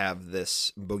cultures have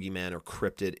this boogeyman or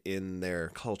cryptid in their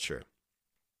culture.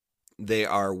 They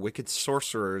are wicked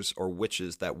sorcerers or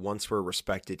witches that once were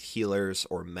respected healers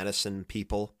or medicine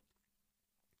people.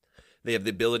 They have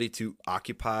the ability to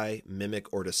occupy,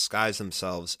 mimic, or disguise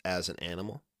themselves as an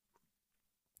animal.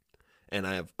 And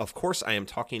I am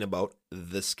talking about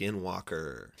the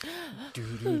Skinwalker.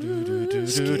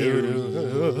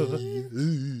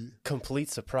 Complete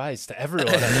surprise to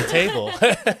everyone at the table.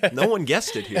 No one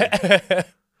guessed it here.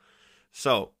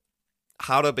 So,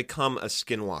 how to become a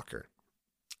Skinwalker?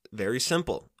 Very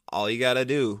simple. All you gotta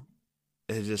do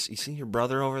is you see your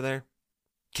brother over there?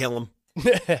 Kill him.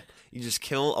 You just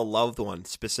kill a loved one,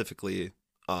 specifically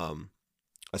a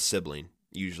sibling,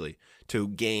 usually, to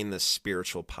gain this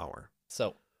spiritual power.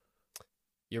 So,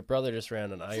 your brother just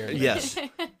ran an iron. Yes.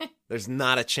 There's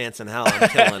not a chance in hell I'm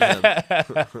killing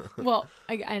him. Well,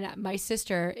 my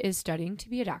sister is studying to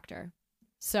be a doctor,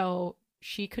 so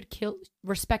she could kill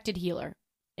respected healer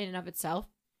in and of itself.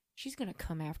 She's gonna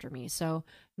come after me. So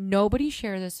nobody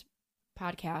share this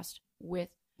podcast with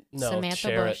Samantha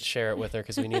Bush. Share it with her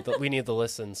because we need the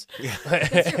listens. Yeah.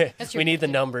 That's We need the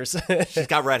numbers. She's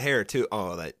got red hair, too.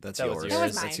 Oh, that's That was yours. yours. That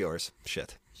was mine. That's yours.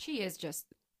 Shit. She is just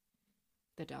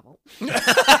the devil.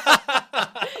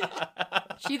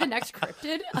 She the next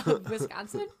cryptid of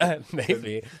Wisconsin?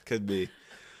 Maybe. Could be.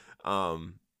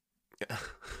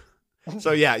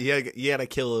 So yeah, you gotta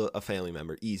kill a family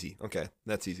member. Easy. Okay,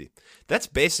 that's easy. That's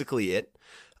basically it.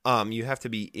 You have to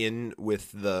be in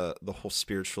with the whole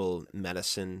spiritual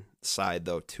medicine side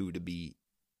though too to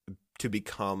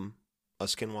become a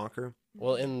Skinwalker.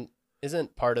 Well, and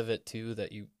isn't part of it too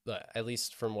that you, at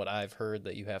least from what I've heard,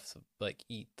 that you have to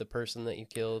eat the person that you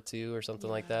kill too, or something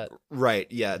like that? Right.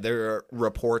 Yeah, there are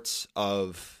reports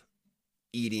of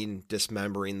eating,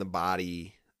 dismembering the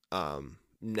body,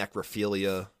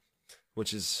 necrophilia,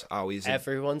 which is always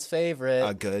Everyone's favorite.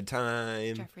 a good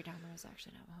time. Jeffrey Dahmer is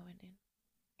actually Navajo Indian.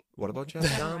 What about Jeffy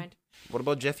Never Dahmer? mind. What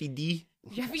about Jeffy D?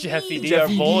 Jeffy D, Jeffy our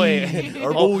boy. D,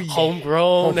 our boy.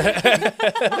 Homegrown.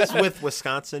 What's with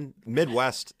Wisconsin,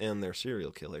 Midwest, and their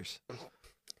serial killers?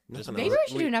 Nothing Maybe else.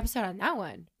 we should do an episode on that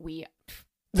one.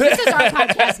 This is our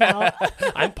podcast now.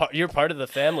 You're part of the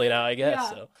family now, I guess. Yeah.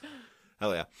 So.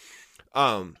 Hell yeah.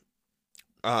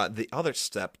 The other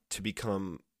step to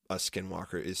become a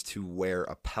Skinwalker is to wear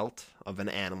a pelt of an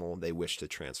animal they wish to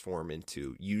transform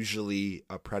into, usually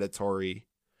a predatory,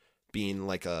 being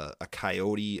like a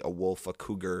coyote, a wolf, a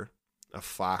cougar, a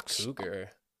fox. Cougar.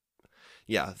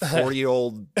 Yeah,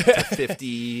 40-year-old to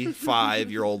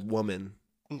 55-year-old woman.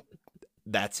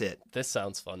 That's it. This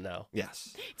sounds fun now.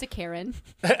 Yes. It's a Karen.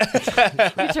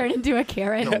 You turn into a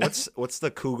Karen. No, what's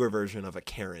the cougar version of a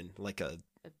Karen? Like a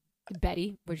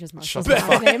Betty, which is Shut Marshall's the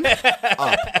fuck name.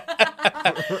 up.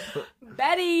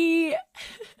 Betty.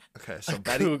 Okay, so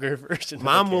Betty, Cougar version.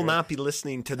 Mom of will not be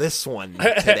listening to this one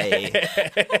today.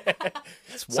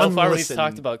 It's So one far, listen. we've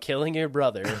talked about killing your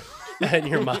brother, and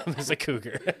your mom is a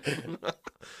cougar.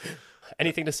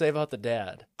 Anything to say about the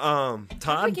dad? How do we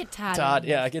Todd. get Todd. Todd, in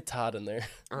yeah, this? I get Todd in there.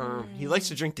 He likes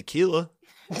to drink tequila.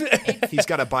 He's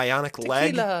got a bionic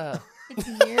leg. Tequila. It's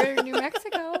near New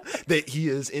Mexico. He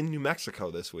is in New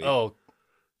Mexico this week. Oh,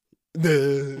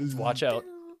 watch out.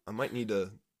 I might need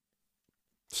to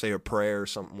say a prayer or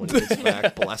something when he gets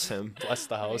back. Bless him. Bless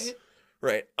the house.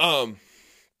 Right.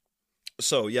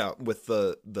 So yeah, with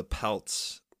the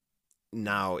pelts,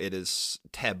 now it is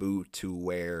taboo to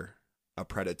wear a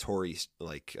predatory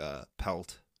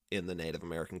pelt in the Native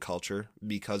American culture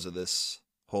because of this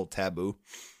whole taboo,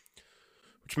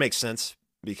 which makes sense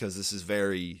because this is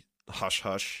very hush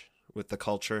hush with the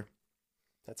culture.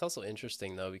 That's also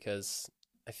interesting, though, because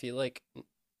I feel like,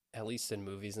 at least in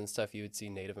movies and stuff, you would see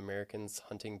Native Americans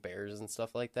hunting bears and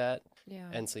stuff like that. Yeah.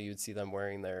 And so you'd see them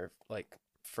wearing their, like,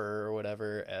 fur or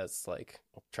whatever as, like,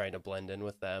 trying to blend in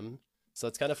with them. So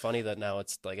it's kind of funny that now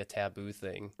it's, like, a taboo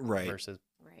thing. Right. Versus,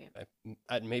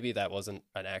 Right. maybe that wasn't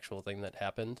an actual thing that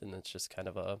happened, and it's just kind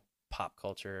of a pop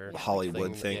culture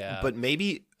Hollywood thing. Yeah. But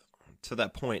maybe, to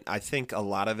that point, I think a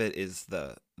lot of it is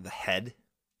the head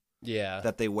Yeah.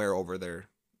 that they wear over their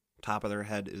top of their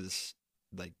head is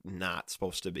like not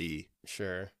supposed to be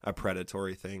Sure. a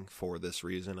predatory thing for this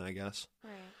reason, I guess.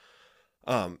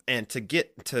 Right. And to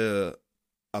get to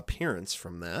appearance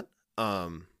from that,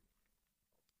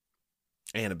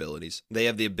 and abilities, they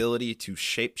have the ability to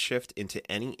shapeshift into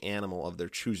any animal of their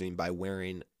choosing by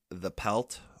wearing the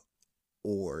pelt,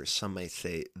 or some may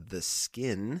say the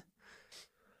skin.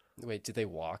 Wait, do they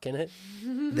walk in it?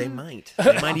 They might. They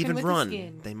might Walking even with the run.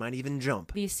 skin. They might even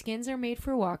jump. These skins are made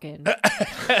for walking.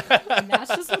 And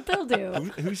that's just what they'll do.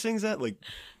 Who sings that? Like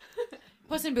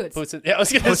Puss in Boots. Yeah, I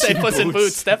was going to say Puss in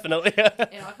Boots, definitely.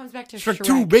 It all comes back to Shrek Shrek.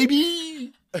 2,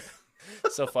 baby.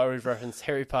 So far, we've referenced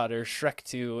Harry Potter, Shrek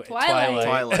 2, Twilight.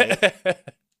 Twilight.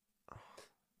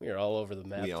 We are all over the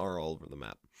map. We are all over the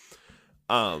map.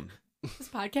 This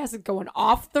podcast is going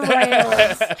off the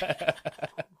rails.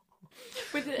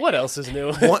 What else is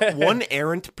new? one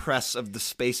errant press of the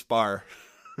space bar.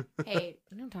 Hey,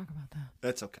 we don't talk about that.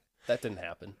 That's okay. That didn't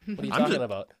happen. What are you I'm talking just-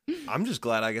 about? I'm just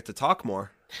glad I get to talk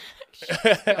more.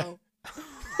 No.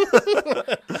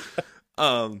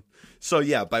 So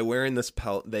yeah, by wearing this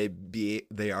pelt, they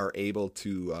are able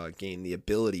to gain the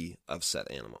ability of said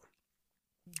animal.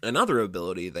 Another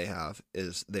ability they have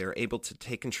is they're able to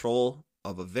take control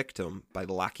of a victim by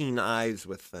locking eyes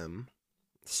with them,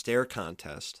 stare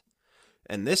contest,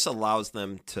 and this allows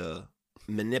them to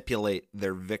manipulate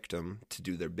their victim to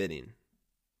do their bidding,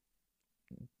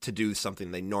 to do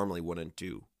something they normally wouldn't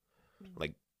do,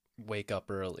 like Wake up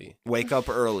early. wake up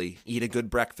early, eat a good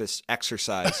breakfast,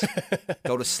 exercise,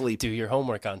 go to sleep. Do your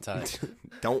homework on time.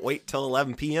 Don't wait till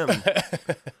 11 p.m.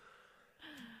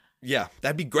 Yeah,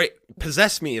 that'd be great.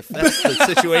 Possess me if that's the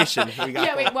situation. We got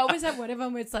Yeah, wait, what was that one of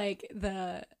them? It's like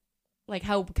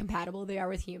how compatible they are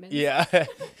with humans. Yeah.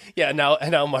 Yeah,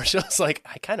 now Marshall's like,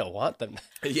 I kind of want them.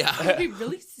 Yeah. It would be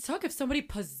really suck if somebody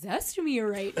possessed me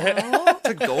right now.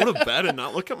 To go to bed and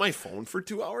not look at my phone for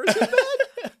 2 hours in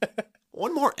bed?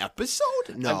 One more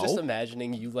episode? No. I'm just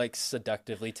imagining you like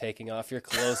seductively taking off your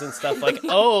clothes and stuff like,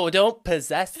 oh, don't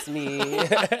possess me.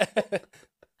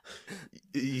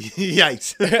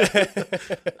 Yikes.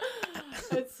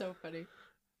 That's so funny.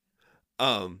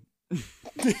 All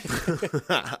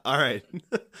right.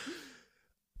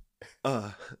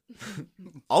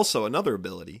 Also, another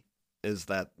ability is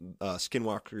that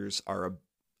skinwalkers are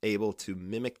able to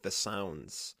mimic the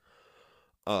sounds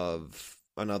of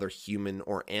another human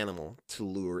or animal to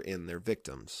lure in their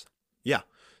victims. Yeah,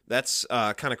 that's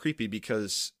kind of creepy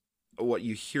because what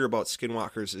you hear about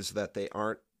skinwalkers is that they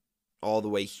aren't all the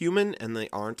way human and they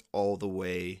aren't all the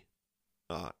way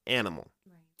animal.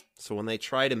 Right. So when they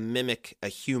try to mimic a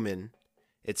human,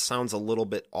 it sounds a little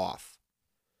bit off.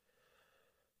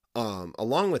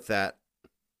 Along with that,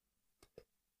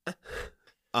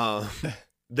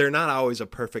 they're not always a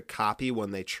perfect copy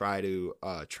when they try to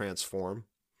transform.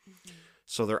 Mm-hmm.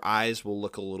 So their eyes will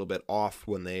look a little bit off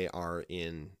when they are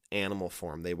in animal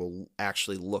form. They will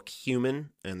actually look human,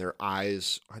 and their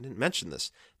eyes, I didn't mention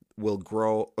this, will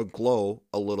glow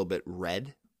a little bit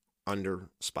red under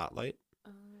spotlight.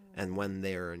 Oh. And when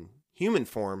they're in human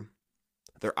form,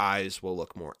 their eyes will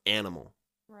look more animal.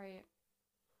 Right.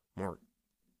 More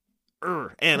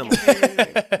animal.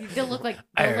 They'll look like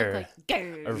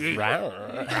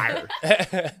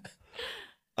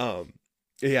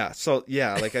Yeah. So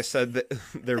yeah, like I said,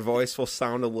 their voice will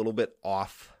sound a little bit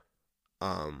off,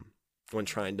 when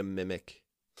trying to mimic.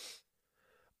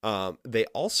 They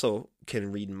also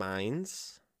can read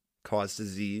minds, cause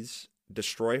disease,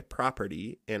 destroy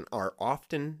property, and are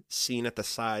often seen at the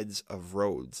sides of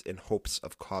roads in hopes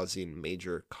of causing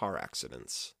major car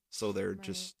accidents. So they're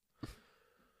just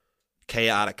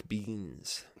chaotic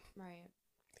beings. Right.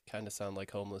 Kind of sound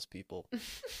like homeless people.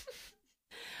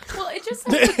 Well, it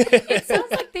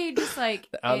sounds like they just like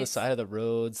On the side of the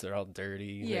roads, they're all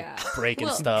dirty. Yeah. Breaking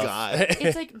Well, stuff. God.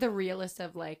 It's like the realist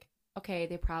of like, okay,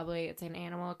 it's an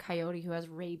animal, a coyote who has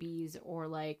rabies or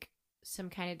like some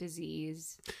kind of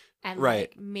disease. And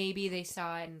like maybe they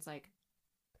saw it and it's like,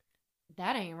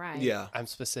 that ain't right. Yeah. I'm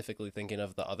specifically thinking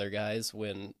of the other guys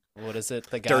when, what is it?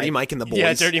 The guy. Dirty Mike and the boys.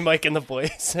 Yeah, Dirty Mike and the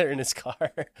boys are in his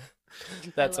car.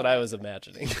 That's what I was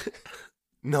imagining.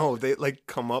 No, they like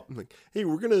come up and like, hey,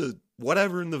 we're gonna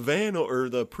whatever in the van or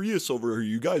the Prius over here.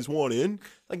 You guys want in?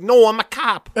 Like, no, I'm a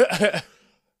cop.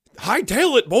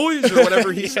 Hightail it, boys, or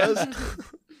whatever he says.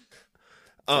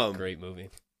 Great movie.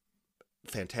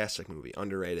 Fantastic movie,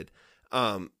 underrated.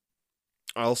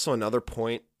 Also, another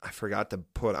point I forgot to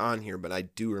put on here, but I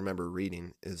do remember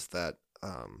reading is that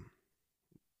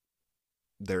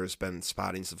there's been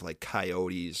spottings of like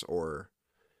coyotes or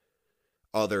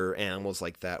other animals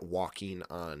like that walking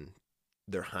on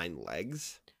their hind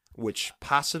legs, which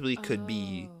possibly could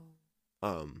be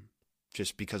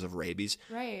just because of rabies.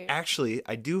 Right. Actually,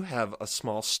 I do have a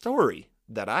small story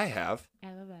that I have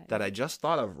I love that. that I just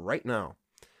thought of right now.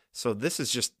 So this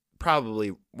is just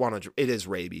probably it is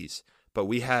rabies, but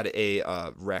we had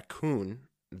a raccoon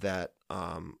that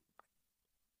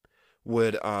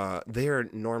they're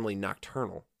normally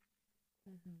nocturnal.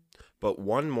 Mm-hmm. But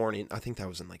one morning, I think that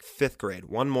was in like 5th grade.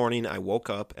 One morning I woke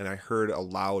up and I heard a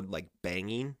loud like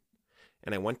banging,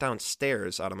 and I went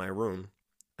downstairs out of my room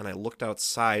and I looked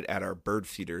outside at our bird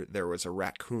feeder. There was a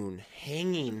raccoon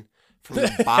hanging from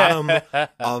the bottom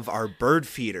of our bird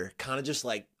feeder, kind of just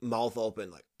like mouth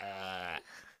open,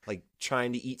 like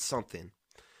trying to eat something.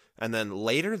 And then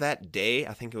later that day,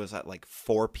 I think it was at like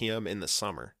 4 p.m. in the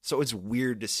summer. So it's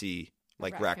weird to see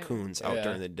like raccoons out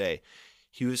during the day.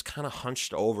 He was kind of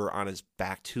hunched over on his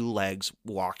back 2 legs,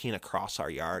 walking across our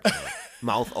yard,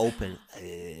 mouth open.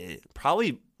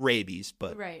 Probably rabies,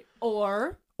 but right.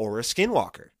 Or a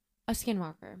skinwalker. A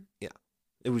skinwalker. Yeah,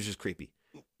 it was just creepy.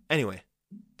 Anyway,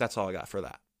 that's all I got for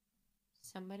that.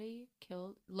 Somebody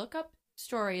killed. Look up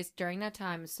stories during that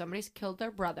time. Somebody's killed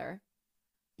their brother.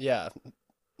 Yeah.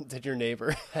 Did your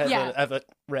neighbor have a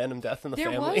random death in the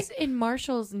family? There was in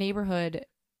Marshall's neighborhood.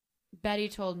 Betty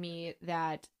told me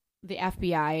that the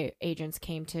FBI agents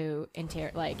came to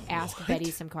ask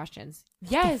Betty some questions.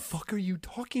 Yes. What the fuck are you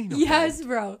talking about? Yes,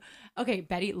 bro. Okay,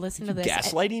 Betty, listen to this.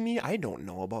 Gaslighting me? I don't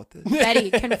know about this. Betty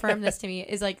confirmed this to me.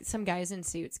 Is like some guys in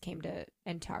suits came to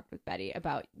and talked with Betty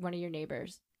about one of your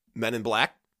neighbors. Men in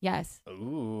Black? Yes.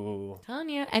 Ooh. Telling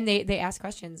you. And they asked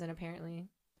questions and apparently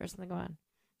there's something going on.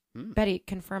 Betty,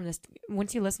 confirm this.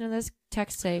 Once you listen to this,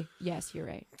 text say, yes, you're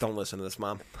right. Don't listen to this,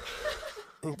 Mom.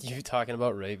 You talking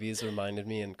about rabies reminded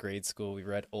me in grade school we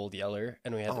read Old Yeller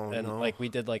and we had we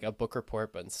did like a book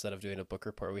report, but instead of doing a book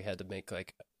report we had to make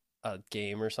like a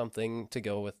game or something to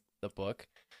go with the book.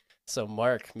 So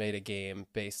Mark made a game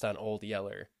based on Old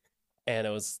Yeller. And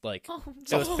it was like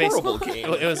it was a horrible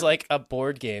game. It was like a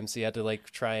board game, so you had to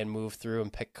like try and move through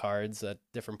and pick cards at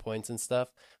different points and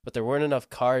stuff. But there weren't enough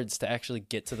cards to actually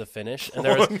get to the finish. And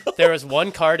there was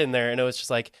one card in there, and it was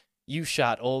just like, you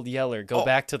shot Old Yeller, go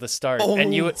back to the start.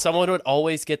 And someone would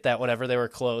always get that whenever they were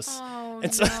close.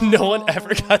 And so no one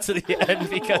ever got to the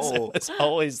end because it was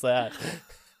always that.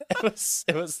 It was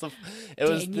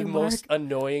the most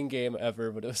annoying game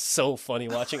ever, but it was so funny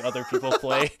watching other people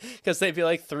play because they'd be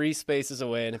like 3 spaces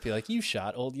away and it'd be like, you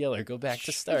shot Old Yeller, go back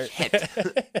to start.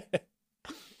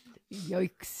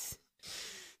 Yikes.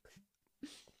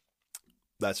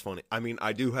 That's funny. I mean,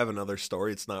 I do have another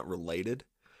story. It's not related,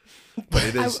 but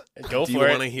it is. Go do for you it.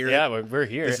 Want to hear it? Yeah, we're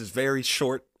here. This is very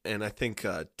short, and I think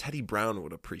Teddy Brown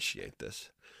would appreciate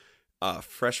this.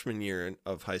 Freshman year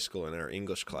of high school in our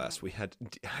English class,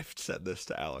 I've said this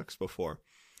to Alex before,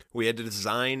 we had to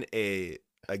design a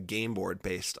game board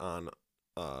based on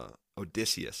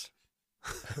Odysseus.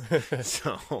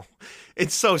 So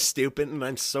it's so stupid and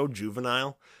I'm so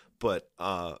juvenile, but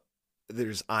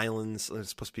there's islands. It's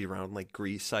supposed to be around like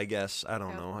Greece, I guess. I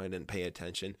don't know. I didn't pay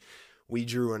attention. We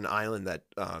drew an island that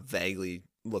vaguely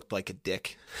looked like a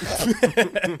dick.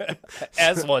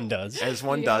 As one does. As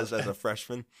one does as a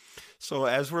freshman. So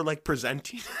as we're like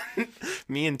presenting,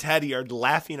 me and Teddy are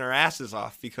laughing our asses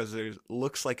off because there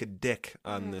looks like a dick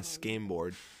on this game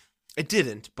board. It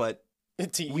didn't, but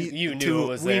You knew it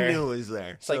was there. We knew it was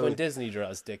there. It's like when Disney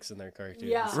draws dicks in their cartoons.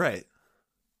 Yeah. Right.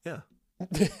 Yeah.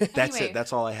 That's Anyway, it.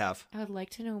 That's all I have. I would like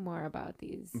to know more about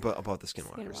these. But about the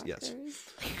skinwalkers, yes.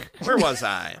 Skinwalkers. Where was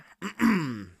I?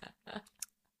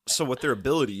 So with their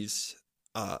abilities,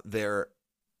 they're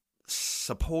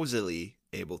supposedly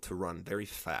able to run very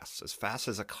fast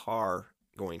as a car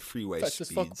going freeway Fast as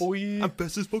speeds. fuck, boy. I'm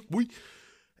fast as fuck, boy.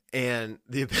 And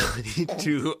the ability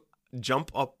to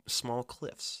jump up small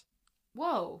cliffs.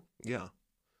 Whoa. Yeah.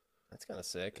 That's kind of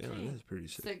sick. Yeah, it is pretty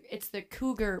sick. It's the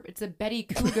cougar. It's a Betty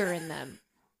Cougar in them.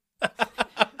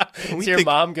 Is your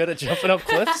mom good at jumping up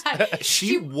cliffs?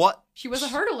 She was a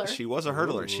hurdler. She was a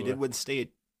hurdler. Ooh. She did win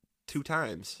state 2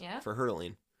 times for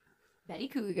hurdling. Betty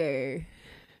Cougar.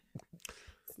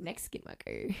 Next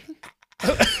skinwalker.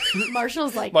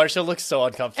 Marshall's like... Marshall looks so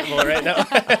uncomfortable right now.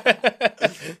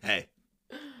 Hey,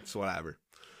 it's whatever.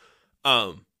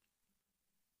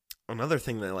 Another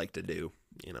thing they like to do,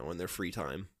 in their free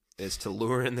time, is to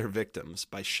lure in their victims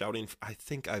by shouting. I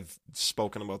think I've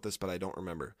spoken about this, but I don't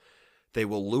remember. They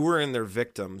will lure in their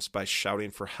victims by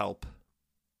shouting for help,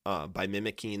 by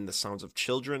mimicking the sounds of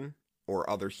children or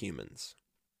other humans.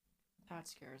 That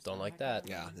scares Don't me. like that.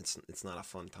 Yeah, it's not a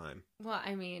fun time. Well,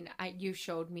 I mean, you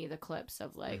showed me the clips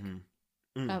of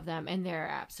Mm-hmm. of them, and they're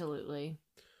absolutely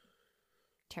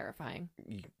terrifying.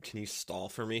 Can you stall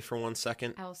for me for 1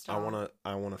 second? I'll stall.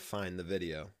 I wanna find the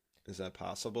video. Is that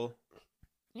possible?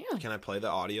 Yeah. Can I play the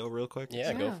audio real quick?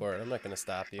 Yeah, go Yeah. for it. I'm not going to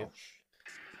stop you. Oh,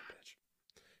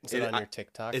 Is it on your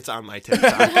TikTok? It's on my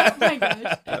TikTok. Oh my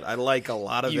gosh. But I like a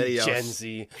lot of you videos. Gen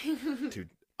Z. Dude,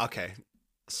 okay.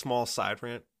 Small side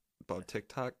rant about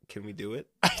TikTok. Can we do it?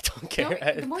 I don't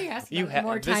care. The more you ask, You the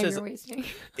more this time is- you're wasting.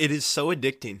 It is so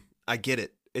addicting. I get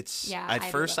it. It's Yeah, at I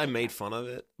do first love I made TikTok. fun of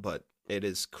it, but it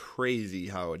is crazy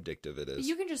how addictive it is.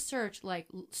 You can just search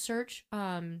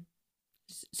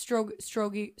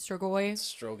Strogoi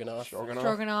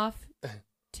Stroganoff.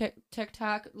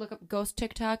 TikTok. Look up Ghost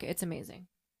TikTok. It's amazing.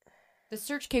 The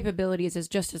search capabilities is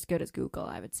just as good as Google,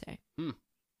 I would say.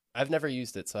 I've never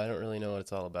used it, so I don't really know what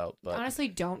it's all about. But Honestly,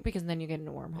 don't, because then you get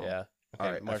into a wormhole. yeah. All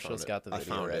Okay, right, I Marshall's found got the it. I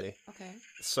video found it. ready. Okay.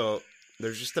 So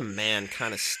there's just a man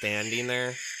kind of standing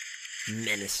there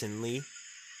menacingly.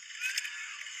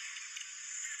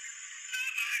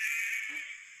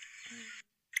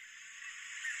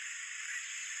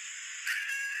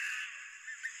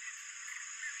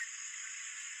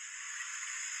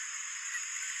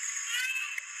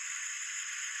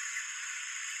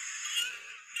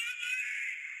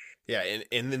 Yeah,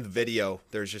 in the video,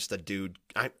 there's just a dude.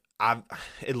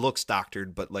 It looks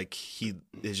doctored, but like he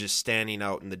is just standing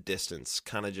out in the distance,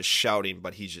 kind of just shouting,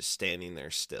 but he's just standing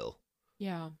there still.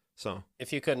 Yeah. So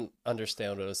If you couldn't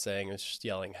understand what I was saying, it was just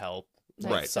yelling help.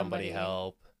 Like Right. Somebody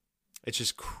help. it's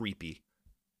just creepy.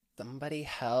 Somebody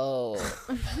help.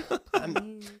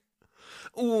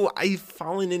 Ooh, I've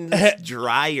fallen in this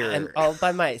dryer. I'm all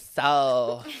by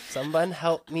myself. Someone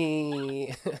help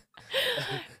me.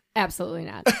 Absolutely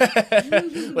not.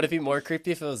 Would it be more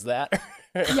creepy if it was that?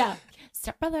 Yeah.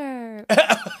 Stepbrother.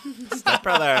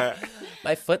 Stepbrother.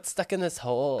 My foot's stuck in this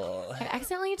hole. I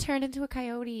accidentally turned into a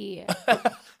coyote.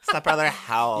 Stepbrother,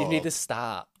 how? You need to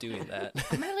stop doing that.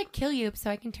 I'm gonna kill you so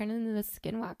I can turn into the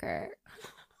skinwalker.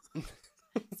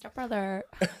 Stepbrother.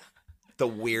 The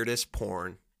weirdest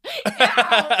porn.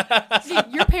 See,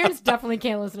 your parents definitely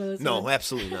can't listen to this. No, one.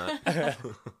 absolutely not.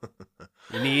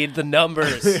 You need the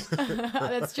numbers.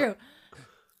 That's true.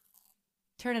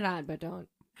 Turn it on, but don't.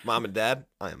 Mom and Dad,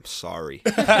 I am sorry.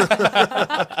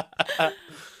 I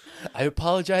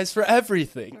apologize for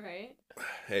everything. Right?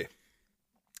 Hey,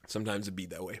 sometimes it be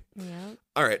that way. Yeah.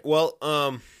 All right. Well,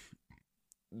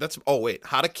 that's. Oh wait,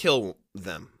 how to kill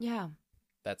them? Yeah.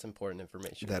 That's important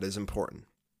information. That is important.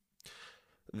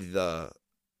 The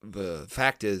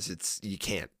fact is, you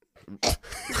can't.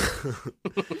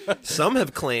 Some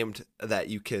have claimed that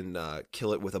you can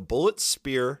kill it with a bullet,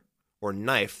 spear, or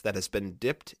knife that has been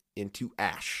dipped into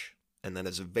ash, and that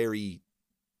is a very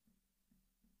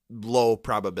low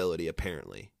probability.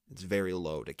 Apparently, it's very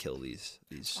low to kill these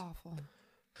Awful.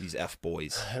 F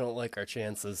boys. I don't like our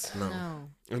chances. No.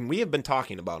 And we have been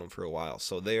talking about them for a while,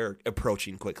 so they are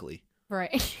approaching quickly.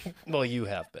 Right. Well, you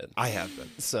have been. I have been.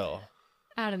 So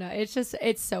I don't know.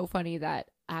 It's so funny that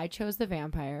I chose the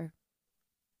vampire.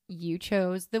 You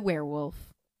chose the werewolf.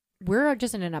 We're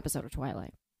just in an episode of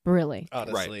Twilight. Really.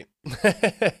 honestly,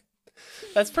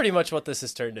 that's pretty much what this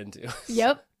has turned into.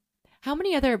 Yep. How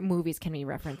many other movies can we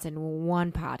reference in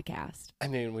one podcast? I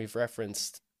mean, we've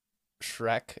referenced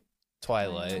Shrek,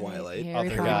 Twilight, Harry other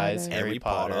Potter. guys, Harry Harry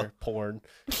Potter, Potter. porn.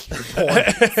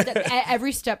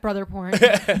 Every stepbrother porn.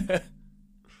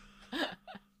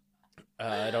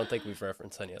 I don't think we've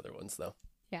referenced any other ones, though.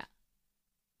 Yeah.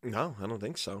 No, I don't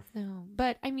think so. No.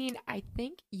 But, I mean, I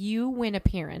think you win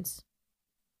appearance,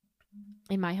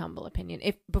 in my humble opinion,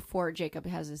 if before Jacob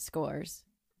has his scores.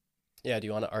 Yeah, do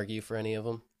you want to argue for any of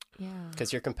them? Yeah.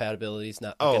 Because your compatibility's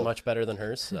not looking much better than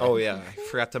hers. So. Oh, yeah. I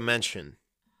forgot to mention.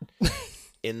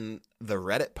 In the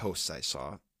Reddit posts I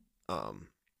saw,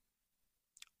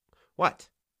 what?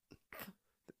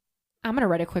 I'm going to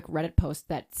write a quick Reddit post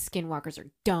that skinwalkers are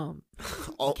dumb.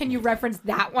 Oh, Can you reference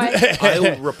that one? I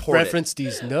will report Reference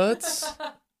these nuts.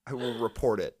 I will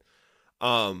report it. The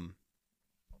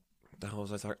hell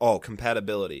was I talking? Oh,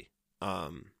 compatibility.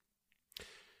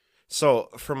 So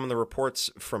from the reports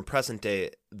from present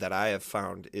day that I have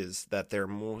found is that they're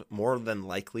more than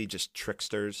likely just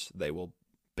tricksters. They will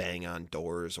bang on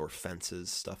doors or fences,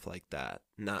 stuff like that.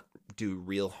 Not do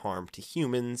real harm to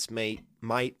humans.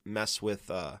 Might mess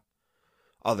with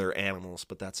other animals,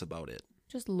 but that's about it.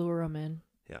 Just lure them in.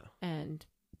 Yeah. And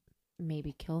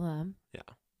maybe kill them. Yeah.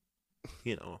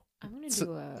 You know. I'm going to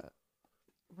do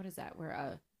what is that? Where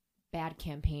a bad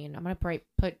campaign. I'm going to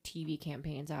put TV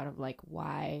campaigns out of like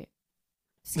why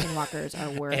skinwalkers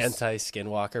are worse.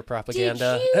 Anti-skinwalker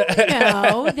propaganda. Did you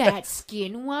know that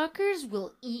skinwalkers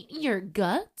will eat your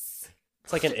guts?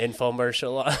 It's like an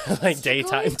infomercial on like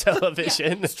daytime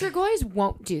television. Yeah, Strigoi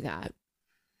won't do that.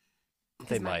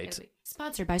 They might.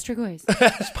 Sponsored by Strigoi.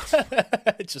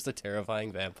 It's just a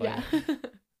terrifying vampire. Yeah.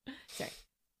 Sorry.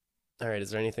 All right.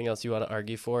 Is there anything else you want to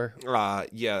argue for?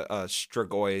 Yeah.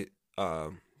 Strigoi.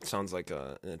 Sounds like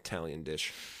an Italian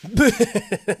dish.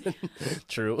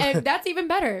 True. And that's even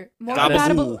better. More Gabagool.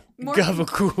 compatible.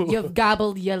 Gabagool. You've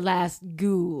gobbled your last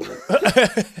ghoul.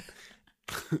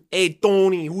 Hey,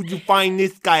 Tony, who'd you find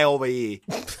this guy over here?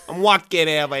 I'm walking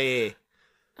over here.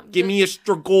 Give me a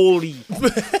Strigoi.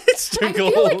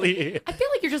 Strigoi. I feel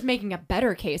like you're just making a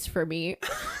better case for me.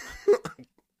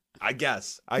 I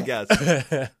guess. All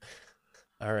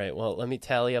right. Well, let me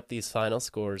tally up these final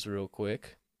scores real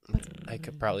quick. I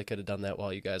probably could have done that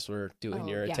while you guys were doing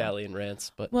your Italian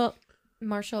rants, but well,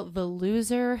 Marshall, the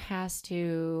loser has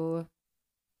to,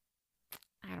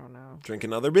 I don't know, Drink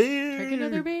another beer. drink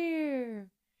another beer.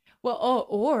 Well,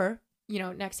 or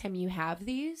next time you have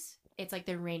these, it's like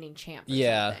the reigning champ. Or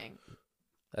something.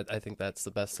 I think that's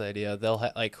the best idea.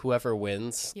 They'll like whoever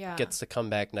wins gets to come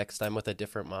back next time with a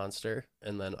different monster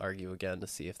and then argue again to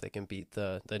see if they can beat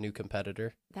the new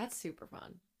competitor. That's super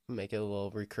fun. Make it a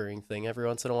little recurring thing every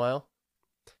once in a while.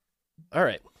 All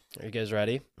right. Are you guys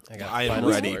ready? I am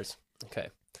ready. Scores. Okay.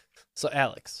 So,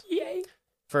 Alex. Yay.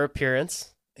 For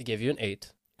appearance, I give you an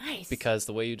 8. Nice. Because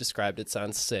the way you described it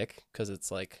sounds sick, because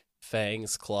it's like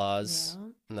fangs, claws,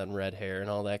 and then red hair and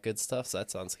all that good stuff. So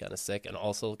that sounds kind of sick. And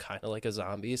also kind of like a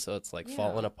zombie, so it's like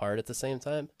falling apart at the same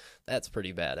time. That's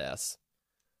pretty badass.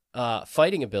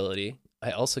 Fighting ability,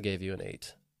 I also gave you an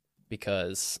 8.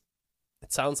 Because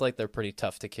it sounds like they're pretty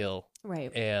tough to kill.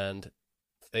 Right. And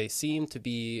they seem to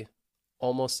be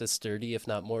almost as sturdy, if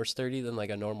not more sturdy, than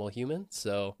like a normal human.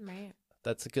 So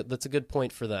that's a good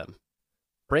point for them.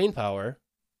 Brain power,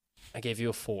 I gave you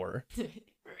a 4.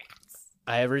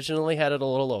 I originally had it a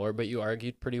little lower, but you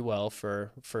argued pretty well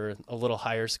for a little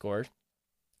higher score.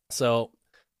 So,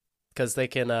 because they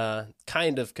can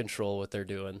kind of control what they're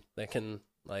doing. They can,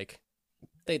 like,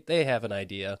 they have an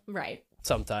idea. Right.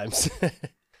 Sometimes.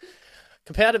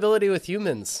 Compatibility with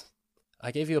humans.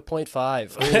 I gave you a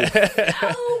 0.5.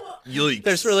 Yikes.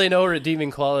 There's really no redeeming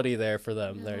quality there for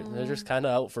them. No. They're just kind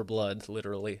of out for blood,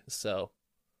 literally. So,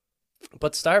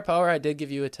 but star power, I did give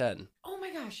you a 10. Oh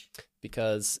my gosh.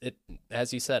 Because it,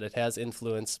 as you said, it has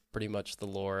influenced pretty much the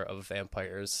lore of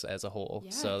vampires as a whole.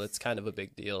 Yes. So it's kind of a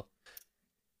big deal.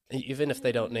 Even if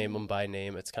they don't name them by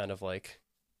name, it's kind of like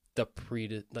the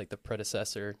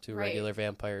predecessor to regular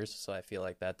vampires. So I feel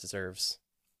like that deserves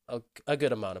a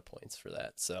good amount of points for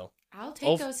that. So I'll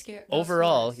take those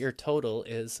overall, scores. your total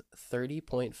is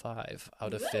 30.5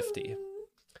 out of 50.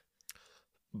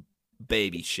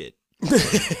 Baby shit.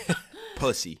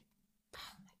 Pussy.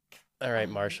 All right,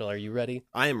 Marshall, are you ready?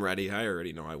 I am ready. I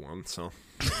already know I won, so.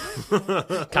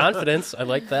 Confidence. I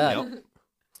like that. Yep.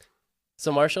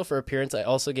 So, Marshall, for appearance, I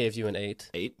also gave you an 8.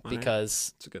 8?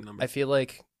 Because it's a good number. I feel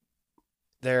like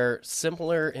they're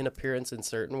similar in appearance in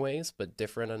certain ways, but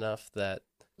different enough that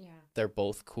they're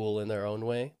both cool in their own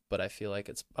way. But I feel like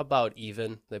it's about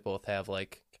even. They both have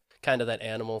like kind of that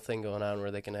animal thing going on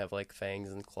where they can have like fangs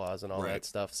and claws and all that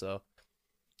stuff. So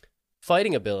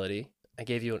fighting ability, I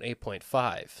gave you an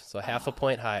 8.5, so half a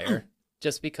point higher,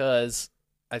 just because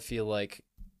I feel like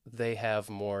they have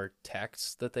more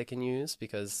text that they can use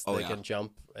because they can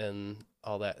jump and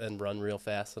all that and run real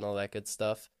fast and all that good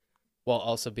stuff while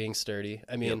also being sturdy.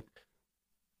 I mean,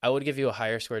 I would give you a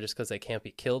higher score just because they can't be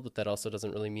killed, but that also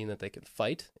doesn't really mean that they can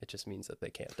fight. It just means that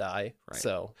they can't die. Right.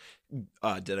 So,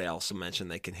 did I also mention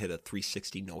they can hit a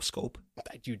 360 no scope?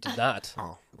 you did not.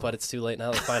 Oh, But it's too late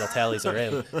now. The final tallies are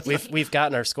in. We've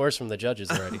gotten our scores from the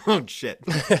judges already. Oh shit.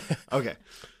 Okay.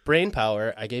 Brain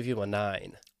power, I gave you a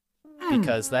 9.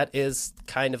 Because that is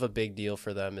kind of a big deal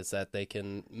for them, is that they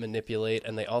can manipulate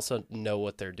and they also know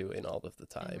what they're doing all of the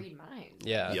time. And read minds.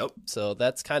 Yeah. Yep. So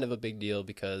that's kind of a big deal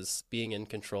because being in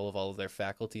control of all of their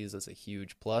faculties is a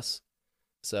huge plus.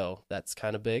 So that's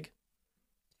kind of big.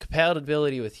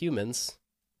 Compatibility with humans,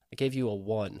 I gave you a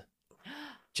 1.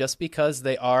 Just because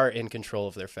they are in control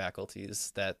of their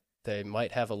faculties, that they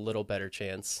might have a little better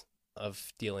chance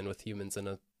of dealing with humans in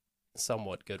a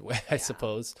somewhat good way, I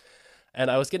suppose. And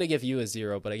I was going to give you a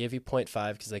 0, but I gave you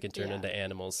 0.5 because they can turn into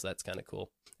animals. So that's kind of cool.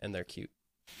 And they're cute.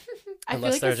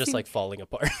 Unless they're just like falling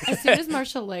apart. As soon as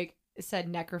Marshall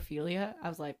said necrophilia, I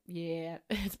was like, yeah,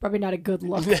 it's probably not a good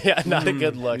look. Yeah, not a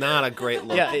good look. Not a great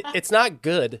look. Yeah, it's not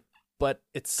good, but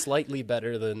it's slightly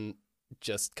better than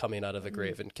just coming out of a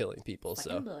grave and killing people.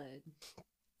 So,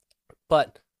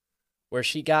 but where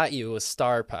she got you was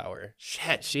star power.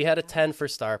 Shit. She had a 10 for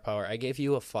star power. I gave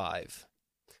you a 5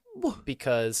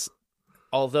 because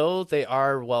although they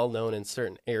are well known in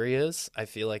certain areas, I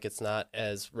feel like it's not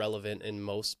as relevant in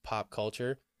most pop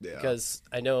culture. Yeah. Because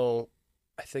I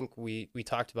think we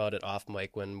talked about it off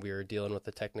mic when we were dealing with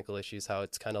the technical issues, how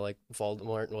it's kind of like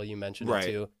Voldemort. Well, you mentioned it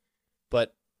too.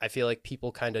 But I feel like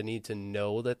people kind of need to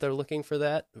know that they're looking for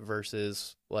that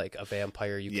versus like a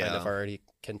vampire. You kind of already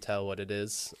can tell what it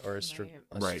is, or a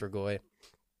Strigoi.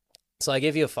 So I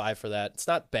gave you a 5 for that. It's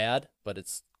not bad, but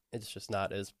it's just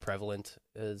not as prevalent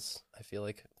as I feel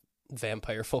like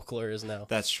vampire folklore is now.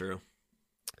 That's true.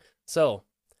 So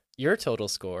your total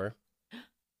score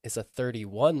is a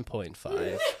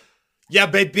 31.5. Yeah,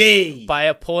 baby. By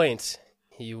a point,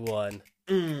 you won.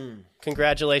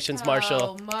 Congratulations,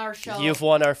 Marshall. Oh, Marshall. You've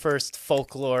won our first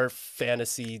folklore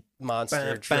fantasy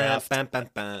monster draft.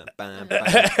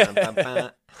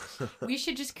 We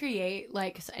should just create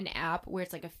like an app where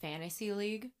it's like a fantasy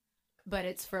league, but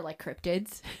it's for like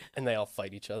cryptids. And they all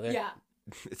fight each other. Yeah.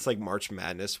 It's like March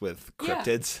Madness with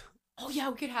cryptids. Oh yeah,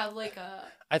 we could have like a.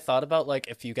 I thought about like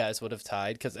if you guys would have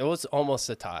tied, because it was almost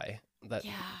a tie. But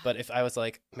if I was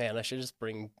like, man, I should just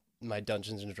bring my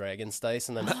Dungeons and Dragons dice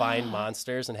and then find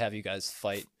monsters and have you guys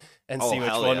fight and see which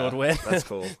one would win. That's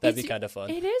cool. That'd be kind of fun.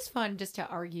 It is fun just to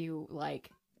argue like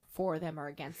for them or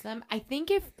against them. I think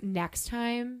if next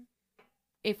time,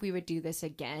 if we would do this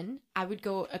again, I would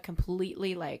go a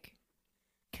completely like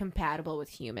compatible with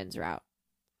humans route.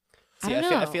 See,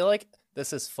 I feel like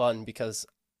this is fun because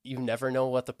you never know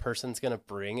what the person's going to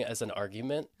bring as an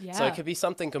argument. Yeah. So it could be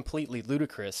something completely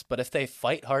ludicrous, but if they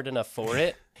fight hard enough for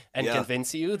it and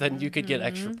convince you, then you could get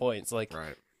extra points. Like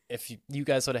if you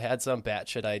guys would have had some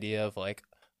batshit idea of like,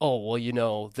 oh, well, you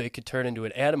know, they could turn into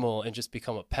an animal and just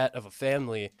become a pet of a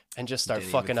family and just start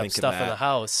fucking up stuff in the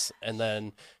house. And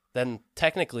then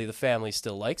technically the family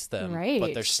still likes them,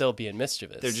 but they're still being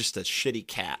mischievous. They're just a shitty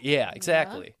cat. Yeah,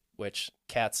 exactly. Yeah. Which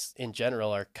cats in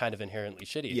general are kind of inherently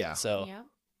shitty. Yeah. So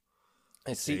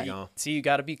I see you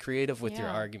got to be creative with your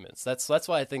arguments. That's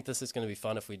why I think this is going to be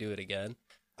fun if we do it again.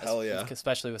 Hell yeah.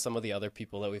 Especially with some of the other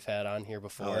people that we've had on here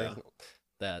before,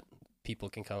 that people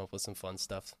can come up with some fun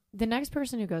stuff. The next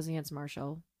person who goes against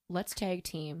Marshall, let's tag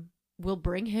team. We'll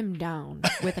bring him down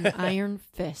with an iron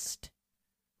fist.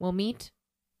 We'll meet.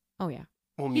 Oh yeah.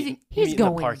 We'll meet in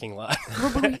the parking lot.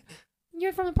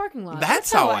 You're from the parking lot.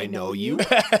 That's how I know you.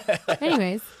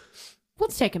 Anyways,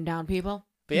 let's take him down, people.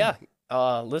 But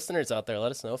yeah, listeners out there,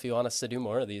 let us know if you want us to do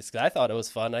more of these. Because I thought it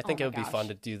was fun. I think it would be fun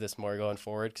to do this more going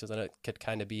forward, because then it could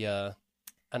kind of be an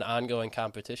ongoing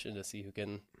competition to see who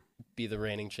can be the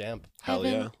reigning champ. Hell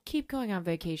yeah. Keep going on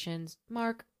vacations.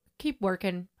 Mark, keep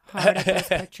working hard at those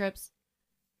quick trips.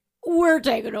 We're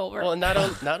taking over. Well,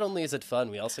 not only is it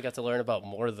fun, we also got to learn about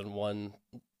more than one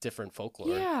different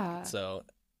folklore. Yeah. So,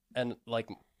 and like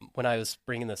when I was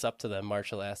bringing this up to them,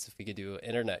 Marshall asked if we could do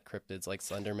internet cryptids like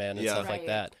Slenderman and stuff like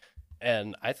that.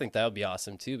 And I think that would be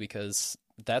awesome too, because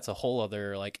that's a whole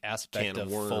other like aspect of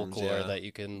folklore that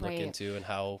you can look into, and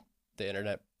how the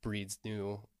internet breeds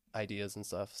new ideas and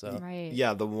stuff. So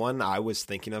yeah, the one I was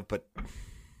thinking of, but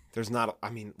there's not. I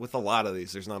mean, with a lot of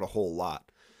these, there's not a whole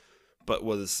lot. But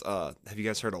was have you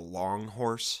guys heard of Long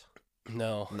Horse?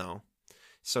 No.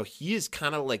 So he is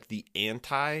kind of like the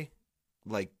anti,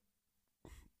 like,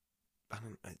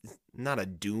 not a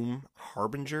doom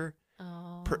harbinger.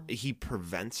 Oh. He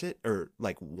prevents it, or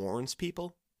like warns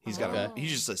people. He's got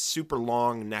he's just a super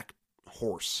long neck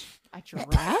horse. A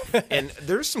giraffe? And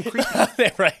there's some creepy...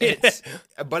 Right.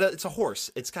 But it's a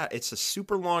horse. It's a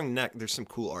super long neck. There's some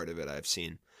cool art of it I've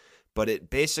seen. But it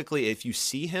basically, if you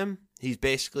see him, he's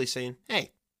basically saying,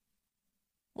 hey,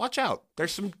 watch out.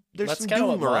 There's some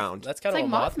doom around. That's kind of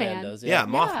like what Mothman. Mothman does. Yeah,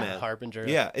 Mothman. Harbinger.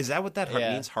 Yeah, is that what that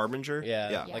means? Harbinger?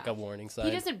 Yeah, like a warning sign.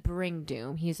 He doesn't bring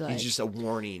doom. He's just a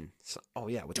warning. Oh,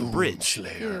 yeah, with the bridge.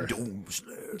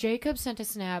 Doomslayer. Jacob sent a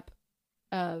snap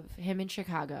of him in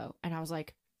Chicago, and I was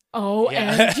like,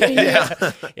 OMG.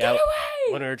 Get away!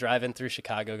 When we were driving through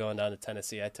Chicago going down to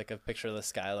Tennessee, I took a picture of the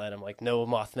skyline. I'm like, no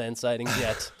Mothman sightings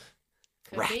yet.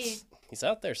 Could be. He's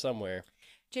out there somewhere.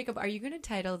 Jacob, are you going to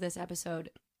title this episode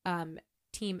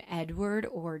Team Edward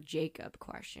or Jacob ?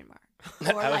 Or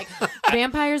like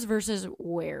vampires versus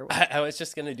werewolves? I was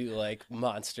just going to do like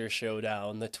Monster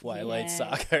Showdown, the Twilight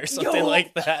Saga or something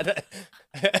like that.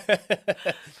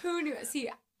 Who knew? See,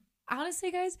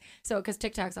 honestly, guys, so because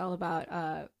TikTok's all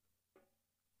about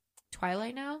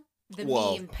Twilight now, the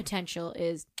meme potential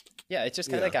is... Yeah, it just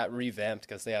kind of got revamped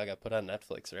because they all got put on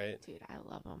Netflix, right? Dude, I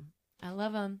love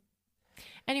them.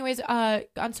 Anyways,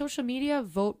 on social media,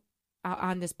 vote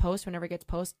on this post whenever it gets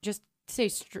posted. Just say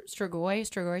Strigoi.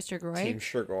 Team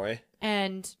Strigoi.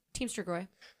 And Team Strigoi.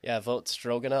 Yeah, vote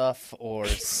Stroganoff or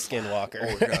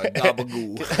Skinwalker. Or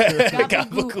Gabagoo.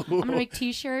 Gabagoo. I'm going to make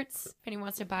t-shirts if anyone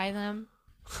wants to buy them.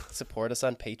 Support us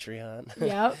on Patreon.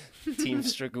 Yep. Team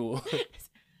Strigoi.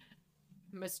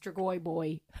 Mr. Goy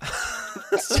boy.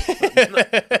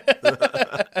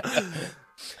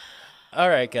 All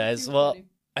right, guys. Well,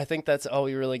 I think that's all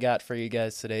we really got for you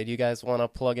guys today. Do you guys want to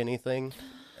plug anything?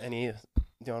 Do you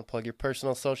want to plug your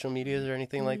personal social medias or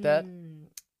anything like that?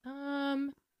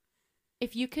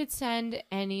 If you could send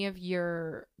any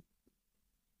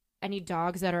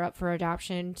dogs that are up for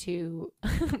adoption to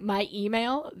my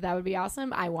email, that would be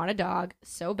awesome. I want a dog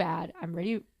so bad. I'm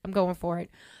ready. I'm going for it.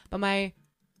 But my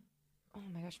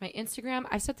Instagram,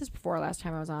 I said this before last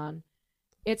time I was on.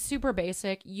 It's super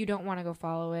basic. You don't want to go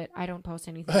follow it. I don't post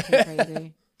anything too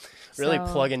crazy. Really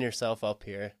plugging yourself up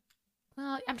here.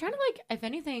 Well, I'm trying to if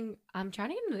anything, I'm trying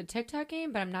to get into the TikTok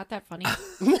game, but I'm not that funny.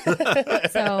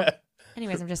 So,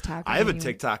 anyways, I'm just talking. I have a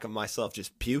TikTok of myself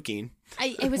just puking.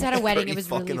 It was at a wedding. It was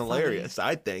fucking really hilarious.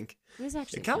 Funny. I think it was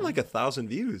actually. It got like 1,000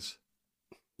 views.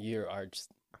 You're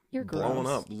blowing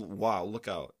up. Wow, look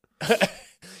out.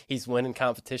 He's winning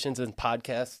competitions and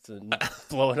podcasts and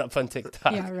blowing up on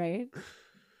TikTok. Yeah, right.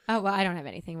 Oh, well, I don't have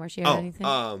anything. Marsh, you have anything?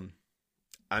 I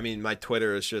mean, my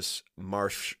Twitter is just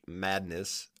Marsh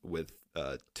Madness with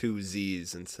 2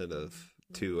 Z's instead of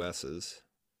 2 S's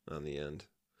on the end.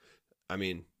 I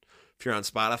mean, if you're on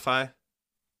Spotify,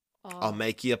 I'll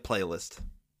make you a playlist.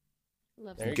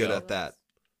 I'm good at that.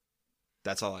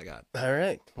 That's all I got. All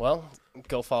right. Well,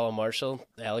 go follow Marshall.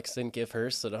 Alex didn't give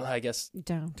hers, so I guess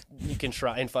don't. You can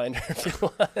try and find her if you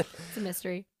want. It's a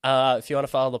mystery. If you want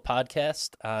to follow the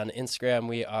podcast on Instagram,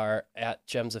 we are at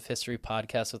Gems of History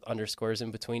Podcast with underscores in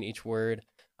between each word.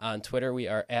 On Twitter, we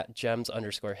are at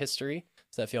Gems_History.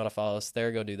 So if you want to follow us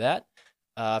there, go do that.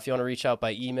 If you want to reach out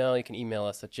by email, you can email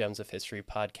us at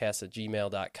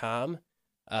gemsofhistorypodcast@gmail.com.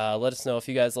 Let us know if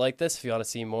you guys like this, if you want to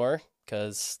see more,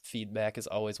 because feedback is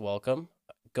always welcome.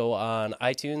 Go on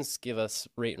iTunes, give us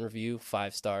rate and review,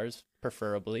 5 stars,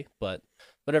 preferably, but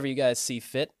whatever you guys see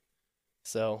fit.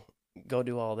 So go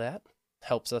do all that.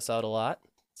 Helps us out a lot.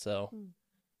 So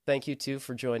thank you, too,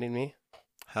 for joining me.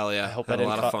 Hell yeah. I hope had a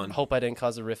lot of fun. Hope I didn't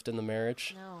cause a rift in the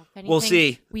marriage. No. Anything, we'll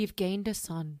see. We've gained a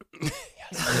son. His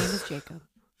name is Jacob.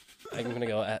 I'm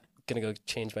gonna go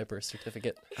change my birth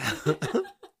certificate.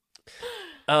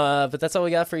 But that's all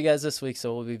we got for you guys this week.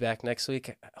 So we'll be back next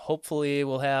week. Hopefully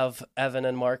we'll have Evan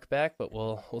and Mark back, but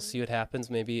we'll see what happens.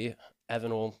 Maybe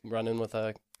Evan will run in with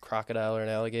a crocodile or an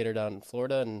alligator down in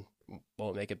Florida and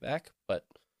won't make it back. But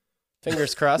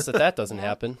fingers crossed that doesn't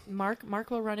happen. Mark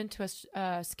will run into a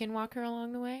skinwalker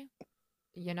along the way.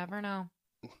 You never know.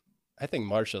 I think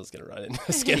Marshall's gonna run into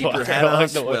a skinwalker. Keep your head on a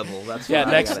swivel. That's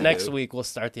what next week we'll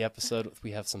start the episode with,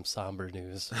 we have some somber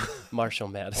news. Marshall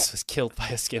Mattis was killed by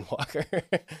a skinwalker.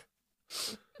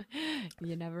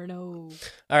 You never know.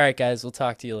 All right, guys, we'll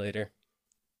talk to you later.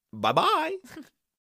 Bye-bye.